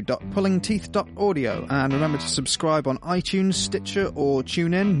www.pullingteeth.audio and remember to subscribe on iTunes, Stitcher or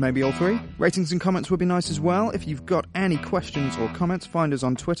TuneIn, maybe all three. Ratings and comments would be nice as well. If you've got any questions or comments, find us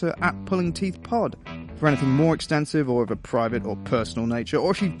on Twitter @PullingTeethPod. For anything more extensive or of a private or personal nature,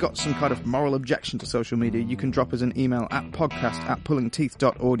 or if you've got some kind of moral objection to social media, you can drop us an email at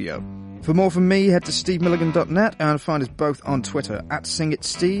podcast@pullingteeth.audio. For more from me, head to stevemilligan.net and find us both on Twitter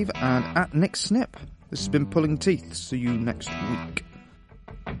 @SingItSteve and @NickSnip. This has been Pulling Teeth. See you next week.